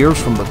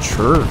Grenadiers from the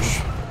Church.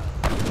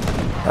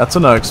 That's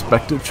an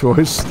unexpected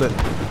choice. They're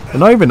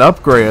not even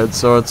upgraded,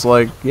 so it's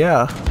like,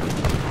 yeah.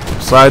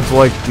 Besides,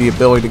 like, the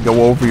ability to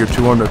go over your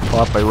 200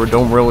 pop, I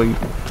don't really...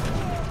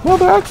 Well,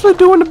 they're actually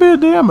doing a bit of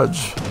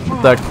damage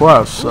with that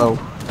crush, so...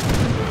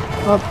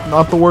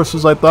 Not the worst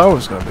as I thought it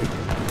was going to be.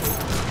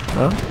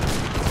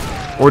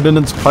 Huh?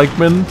 Ordnance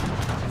Pikemen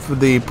for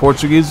the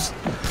Portuguese.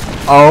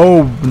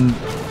 Oh,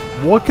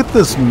 look at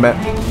this bank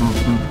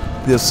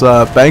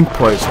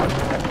placement.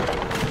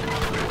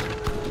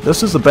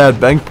 This is a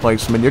bad bank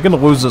placement. You're going to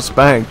lose this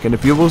bank, and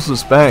if you lose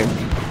this bank,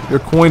 your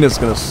coin is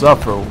going to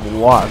suffer a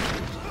lot.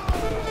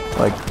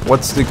 Like,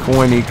 what's the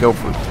coin eco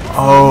for?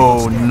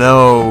 Oh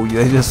no,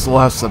 they just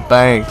lost the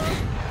bank,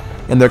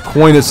 and their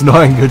coin is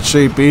not in good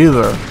shape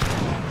either.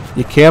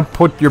 You can't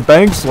put your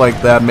banks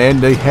like that, man.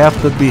 They have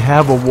to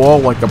have a wall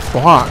like a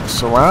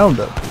box around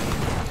it.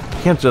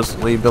 You can't just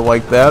leave it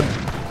like that.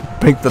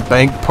 Make the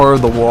bank part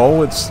of the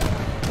wall. It's,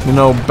 you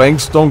know,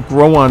 banks don't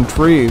grow on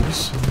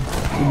trees.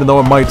 Even though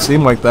it might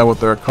seem like that with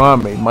their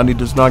economy. Money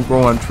does not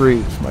grow on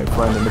trees, my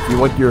friend. And if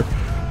you let your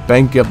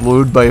bank get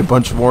looted by a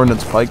bunch of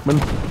ordnance pikemen,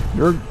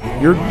 you're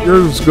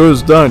as good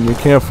as done. You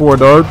can't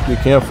afford art, you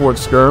can't afford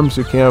skirms,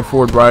 you can't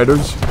afford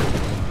riders.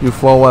 You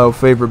fall out of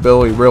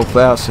favorability real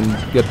fast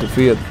and get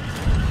defeated.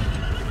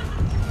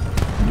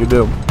 You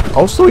do.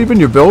 Also, even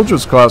your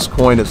villagers cost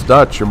coin as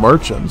Dutch, your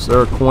merchants.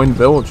 They're a coin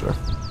villager.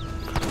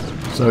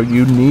 So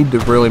you need to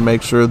really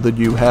make sure that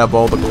you have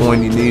all the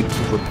coin you need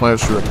to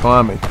replenish your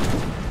economy.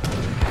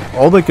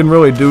 All they can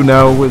really do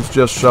now is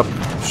just ship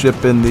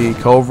in the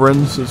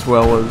culverins, as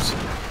well as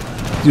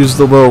use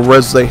the little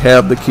res they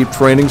have to keep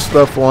training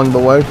stuff along the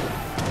way.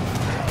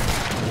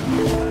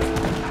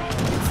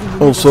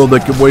 Also, they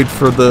could wait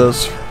for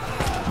this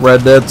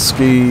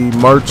Radetsky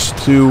March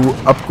to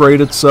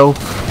upgrade itself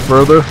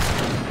further,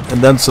 and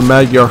then some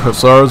Magyar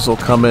Hussars will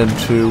come in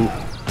to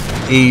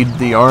aid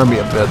the army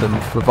a bit and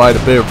provide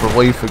a bit of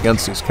relief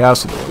against these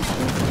Cassadors.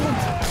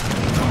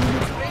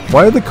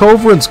 Why are the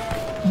culverins...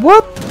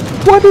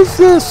 What is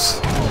this?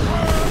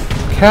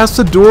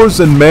 Cassadors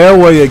in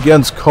melee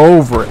against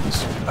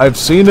culverins. I've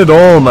seen it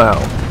all now.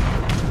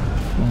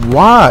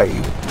 Why?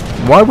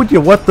 Why would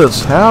you let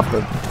this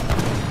happen?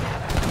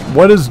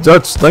 What is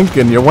Dutch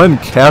thinking? You're letting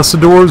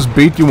Cassadors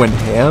beat you in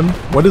hand?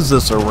 What is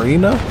this,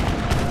 arena?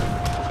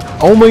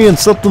 Only in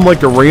something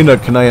like arena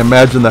can I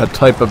imagine that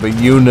type of a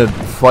unit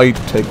fight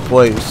take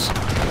place.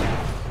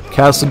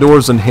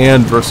 Cassadors in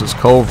hand versus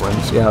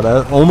culverins. Yeah,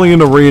 that only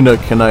in arena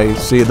can I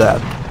see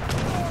that.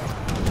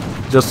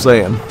 Just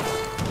saying.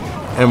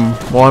 And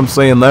while I'm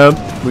saying that,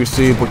 we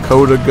see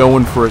Lakota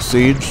going for a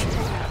siege.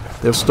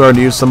 They're starting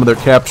to use some of their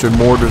captured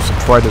mortars to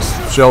try to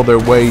shell their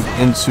way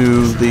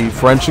into the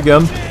French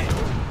again.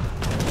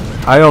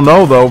 I don't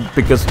know though,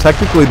 because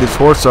technically these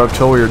horse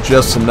artillery are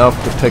just enough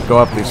to pick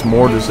off these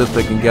mortars if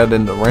they can get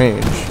into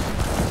range.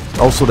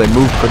 Also, they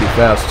move pretty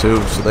fast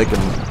too, so they can...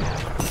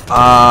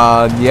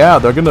 yeah,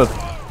 they're gonna...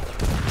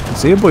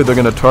 Conceivably, they're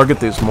gonna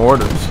target these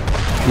mortars.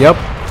 Yep.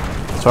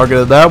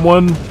 Targeted that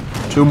one.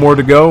 2 more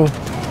to go.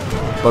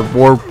 But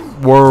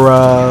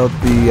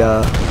the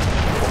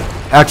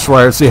Axe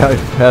Riders, see, I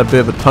had a bit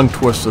of a tongue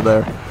twister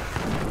there.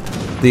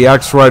 The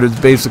Axe Riders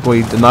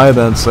basically denied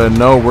that and said,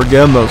 no, we're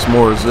getting those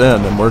mortars in,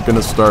 and we're going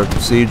to start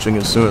sieging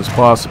as soon as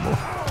possible.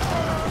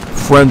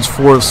 French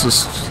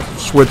forces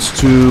switched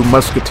to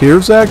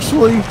Musketeers,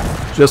 actually,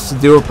 just to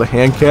deal with the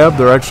hand cab.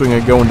 They're actually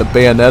going to go into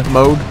bayonet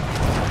mode,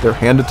 their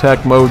hand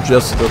attack mode,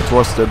 just to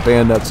thrust their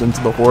bayonets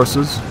into the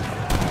horses.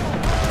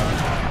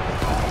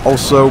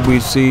 Also, we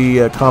see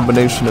a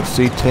combination of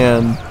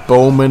C-10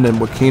 Bowman and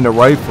Wakina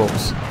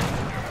rifles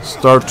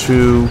start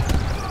to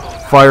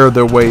fire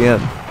their way in.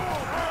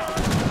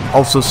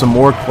 Also, some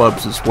war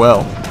clubs as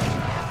well.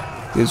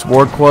 These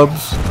war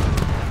clubs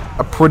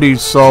a pretty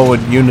solid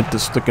unit to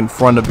stick in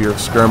front of your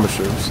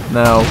skirmishers.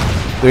 Now,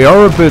 they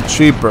are a bit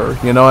cheaper,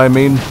 you know what I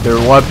mean? They're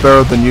a lot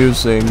better than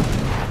using,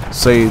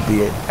 say,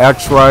 the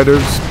Axe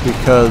Riders,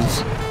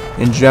 because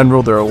in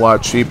general they're a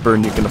lot cheaper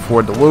and you can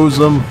afford to lose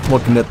them.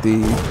 Looking at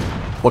the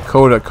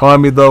Lakota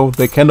economy though,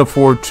 they can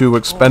afford to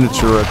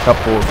expenditure a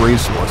couple of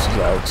resources,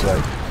 I would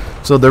say.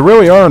 So they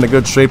really are in a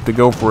good shape to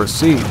go for a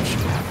siege.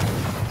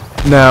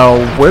 Now,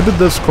 where did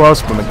this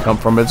crossbowman come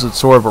from? Is it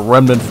sort of a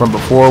remnant from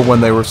before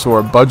when they were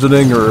sort of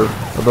budgeting, or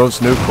are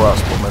those new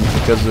crossbowmen?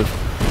 Because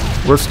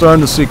if we're starting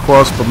to see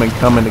crossbowmen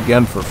coming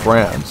again for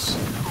France,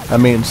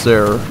 that means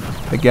they're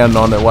again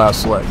on their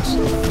last legs.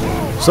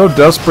 So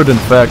desperate, in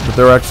fact, that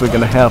they're actually going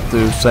to have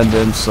to send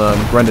in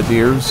some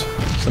grenadiers,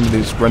 some of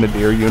these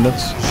grenadier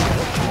units.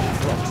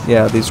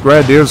 Yeah, these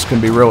grenadiers can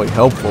be really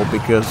helpful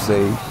because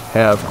they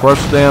have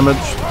crush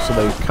damage, so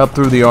they cut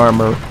through the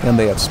armor, and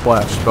they have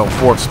splash, about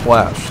 4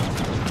 splash.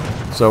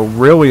 So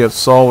really a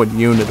solid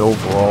unit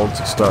overall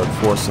to start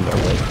forcing their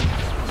way,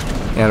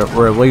 and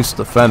or at least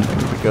defending,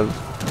 because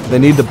they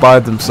need to buy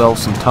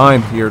themselves some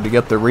time here to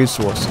get their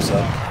resources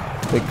up.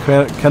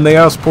 Can they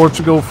ask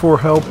Portugal for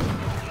help?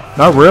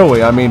 Not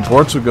really. I mean,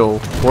 Portugal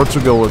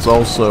is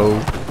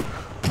also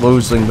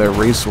losing their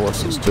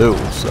resources too,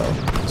 so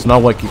it's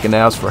not like you can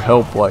ask for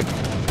help like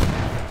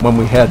when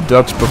we had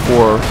Dutch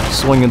before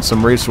slinging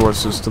some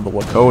resources to the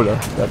Lakota.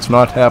 That's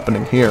not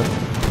happening here.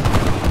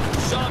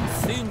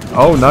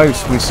 Oh,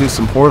 nice. We see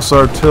some horse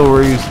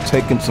artillery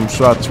taking some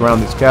shots around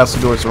these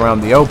castadors,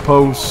 around the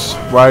outposts.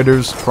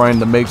 Riders trying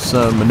to make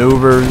some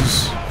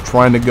maneuvers,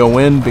 trying to go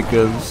in,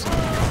 because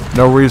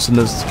no reason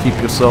is to keep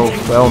yourself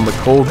out in the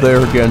cold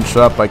there, getting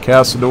shot by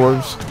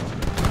castadors.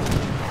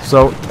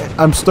 So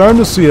I'm starting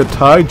to see a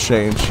tide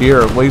change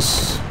here, at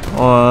least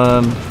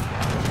on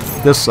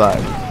this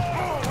side.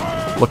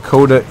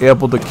 Lakota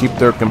able to keep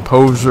their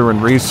composure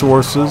and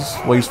resources,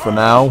 at least for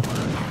now,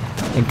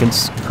 and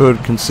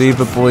could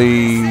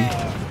conceivably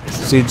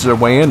siege their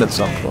way in at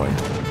some point.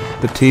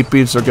 The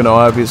teepees are going to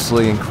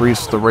obviously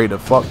increase the rate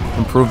of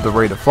improve the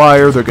rate of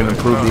fire. They're going to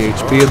improve the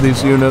HP of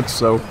these units.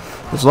 So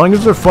as long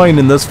as they're fighting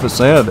in this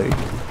vicinity,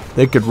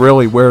 they could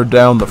really wear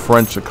down the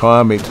French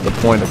economy to the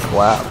point of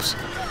collapse.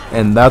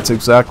 And that's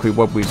exactly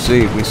what we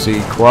see. We see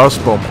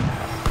crossbowmen,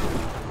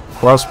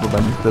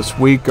 this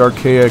weak,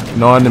 archaic,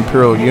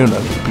 non-imperial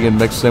unit being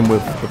mixed in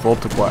with the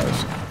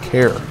multipliers.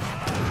 Care.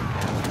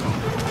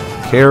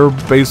 Care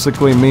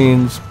basically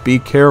means be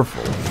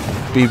careful.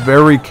 Be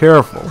very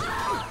careful.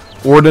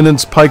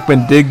 Ordnance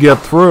pikemen did get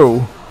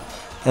through,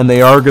 and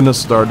they are going to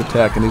start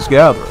attacking these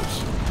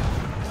gatherers.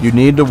 You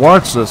need to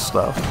watch this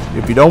stuff.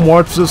 If you don't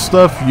watch this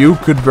stuff, you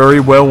could very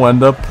well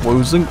end up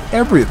losing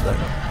everything.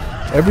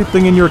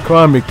 Everything in your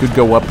economy could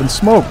go up in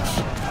smokes.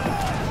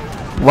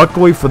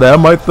 Luckily for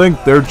them, I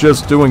think they're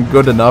just doing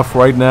good enough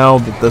right now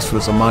that this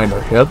was a minor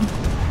hit.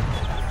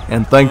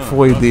 And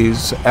thankfully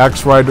these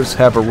Axe Riders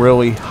have a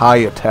really high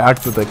attack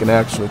that they can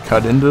actually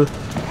cut into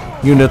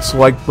units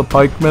like the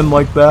pikemen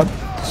like that.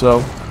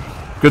 So,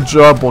 good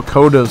job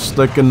Lakota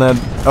sticking that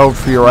out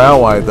for your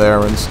ally there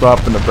and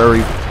stopping a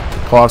very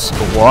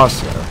possible loss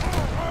there.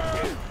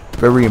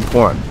 Very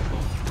important.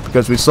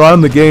 Because we saw in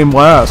the game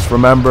last,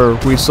 remember,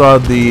 we saw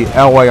the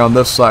ally on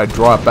this side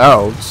drop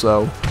out,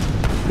 so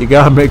you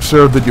gotta make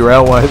sure that your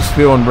ally is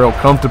feeling real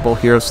comfortable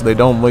here so they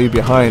don't leave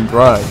you high and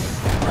dry.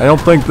 I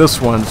don't think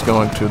this one's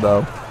going to,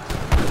 though.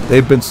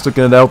 They've been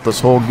sticking it out this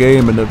whole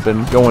game and have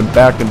been going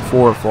back and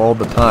forth all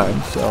the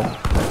time, so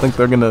I think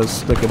they're going to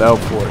stick it out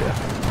for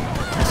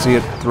you. See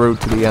it through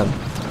to the end.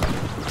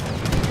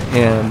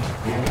 And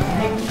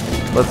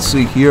let's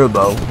see here,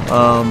 though.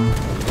 I'm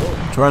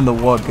trying to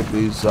look at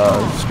these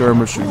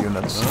skirmisher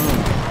units.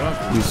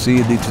 You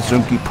see the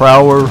Tsuzuki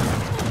Prowler.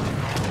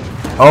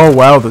 Oh,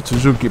 wow, the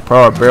Tsuzuki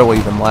Prowler barely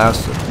even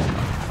lasted.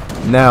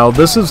 Now,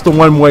 this is the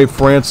one way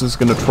France is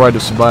going to try to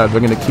survive.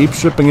 They're going to keep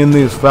shipping in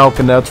these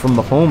falconets from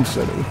the home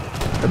city.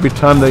 Every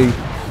time they...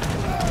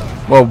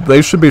 Well,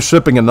 they should be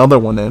shipping another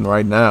one in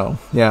right now.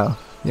 Yeah,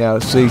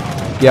 see?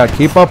 Yeah,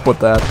 keep up with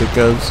that,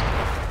 because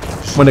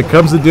when it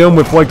comes to dealing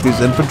with, like,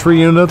 these infantry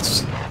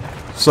units...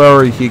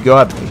 Sorry, he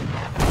got me.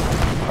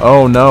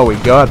 Oh, no,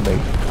 he got me.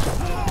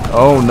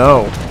 Oh,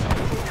 no.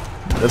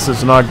 This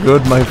is not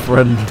good, my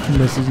friend.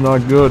 This is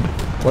not good.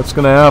 What's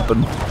going to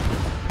happen?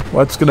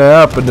 What's gonna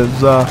happen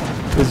is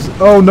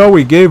oh no,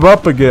 he gave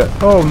up again.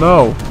 Oh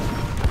no.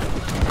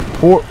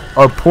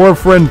 Our poor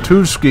friend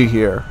Tushki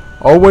here.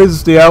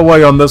 Always the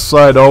ally on this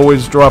side,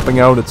 always dropping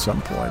out at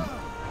some point.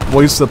 At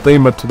least the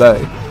theme of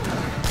today.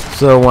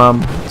 So,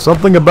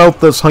 something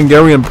about this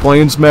Hungarian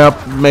Plains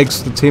map makes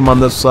the team on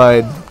this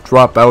side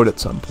drop out at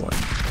some point.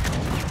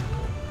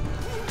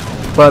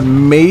 But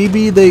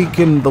maybe the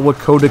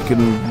Lakota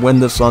can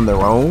win this on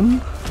their own?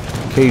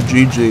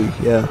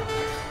 KGG, yeah.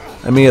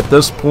 I mean, at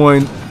this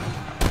point,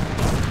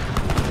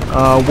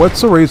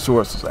 what's the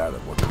resources added?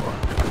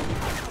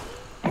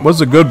 Was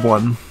a good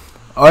one.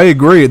 I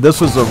agree,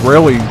 this was a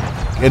really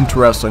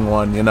interesting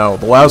one, you know.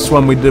 The last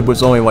one we did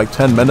was only like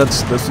 10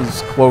 minutes. This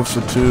is closer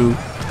to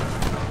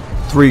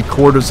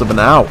 3/4 of an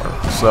hour.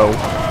 So,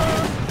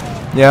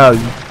 yeah,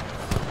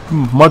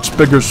 much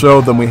bigger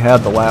show than we had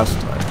the last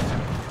time.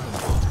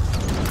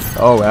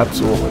 Oh,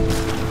 absolutely.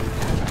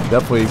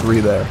 Definitely agree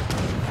there.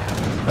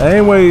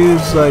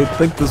 Anyways, I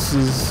think this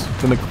is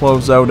going to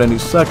close out any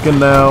second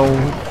now.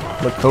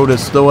 Lakota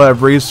still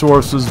have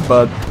resources,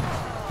 but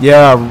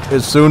yeah,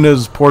 as soon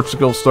as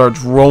Portugal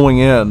starts rolling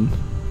in,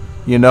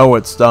 you know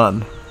it's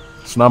done.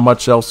 There's not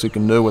much else you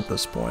can do at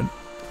this point.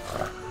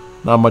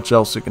 Not much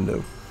else you can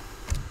do.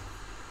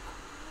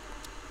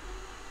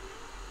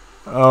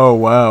 Oh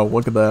wow,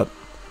 look at that.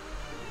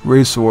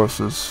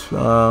 Resources.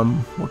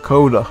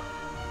 Lakota.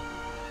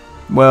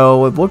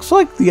 Well, it looks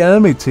like the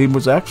enemy team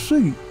was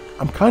actually...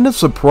 I'm kind of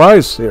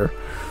surprised here.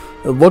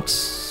 It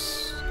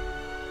looks...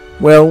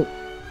 Well,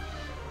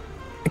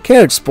 I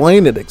can't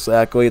explain it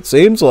exactly. It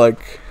seems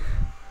like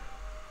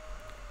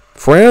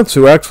France,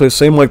 who actually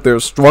seemed like they're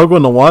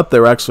struggling a lot, they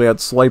actually had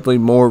slightly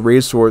more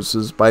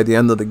resources by the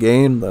end of the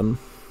game than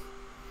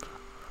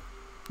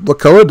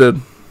Lakota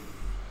did.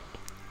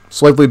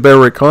 Slightly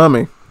better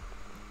economy.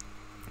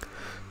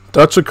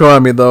 Dutch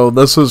economy, though,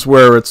 this is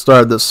where it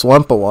started to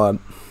slump a lot.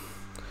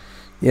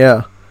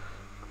 Yeah.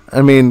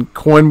 I mean,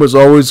 coin was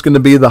always going to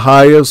be the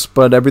highest,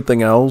 but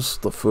everything else,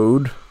 the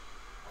food,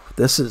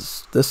 this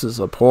is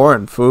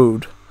abhorrent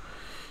food.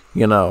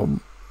 You know,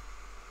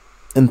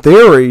 in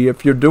theory,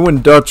 if you're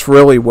doing Dutch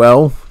really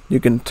well, you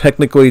can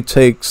technically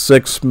take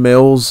 6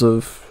 mills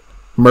of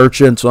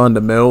merchants onto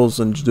mills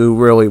and do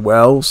really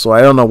well. So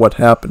I don't know what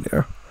happened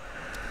here.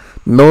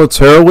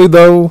 Militarily,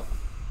 though,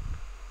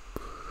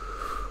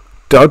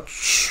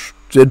 Dutch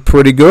did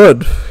pretty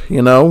good,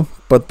 you know.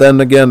 But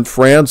then again,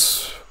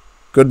 France,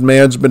 good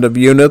management of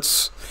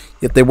units.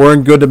 If they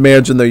weren't good at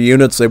managing their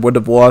units, they would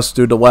have lost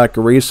due to lack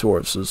of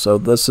resources. So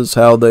this is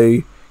how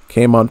they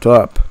came on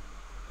top.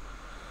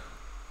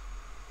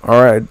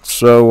 Alright,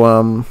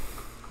 so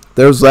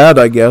there's that,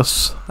 I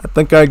guess. I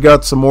think I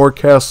got some more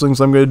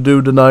castings I'm going to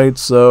do tonight,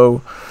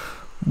 so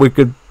we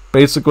could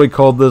basically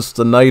call this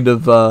the night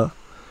of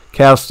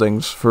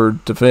castings for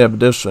Definitive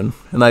Edition.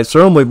 And I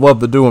certainly love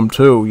to do them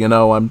too, you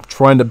know. I'm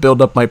trying to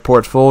build up my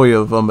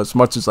portfolio of them as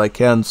much as I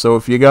can, so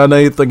if you got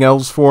anything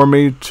else for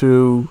me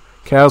to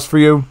cast for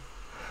you,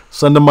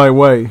 send them my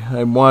way.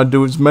 I want to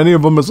do as many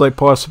of them as I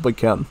possibly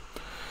can.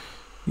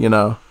 You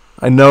know,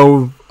 I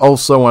know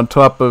also on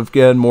top of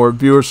getting more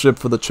viewership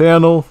for the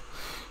channel,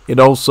 it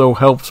also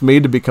helps me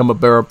to become a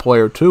better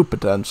player too,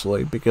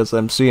 potentially, because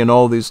I'm seeing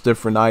all these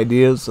different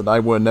ideas that I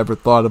would have never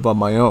thought of on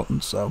my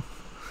own. So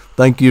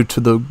thank you to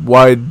the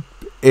wide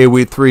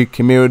AoE3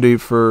 community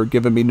for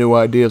giving me new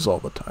ideas all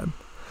the time.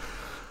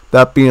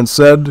 That being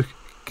said,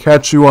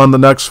 catch you on the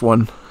next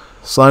one.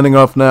 Signing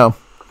off now.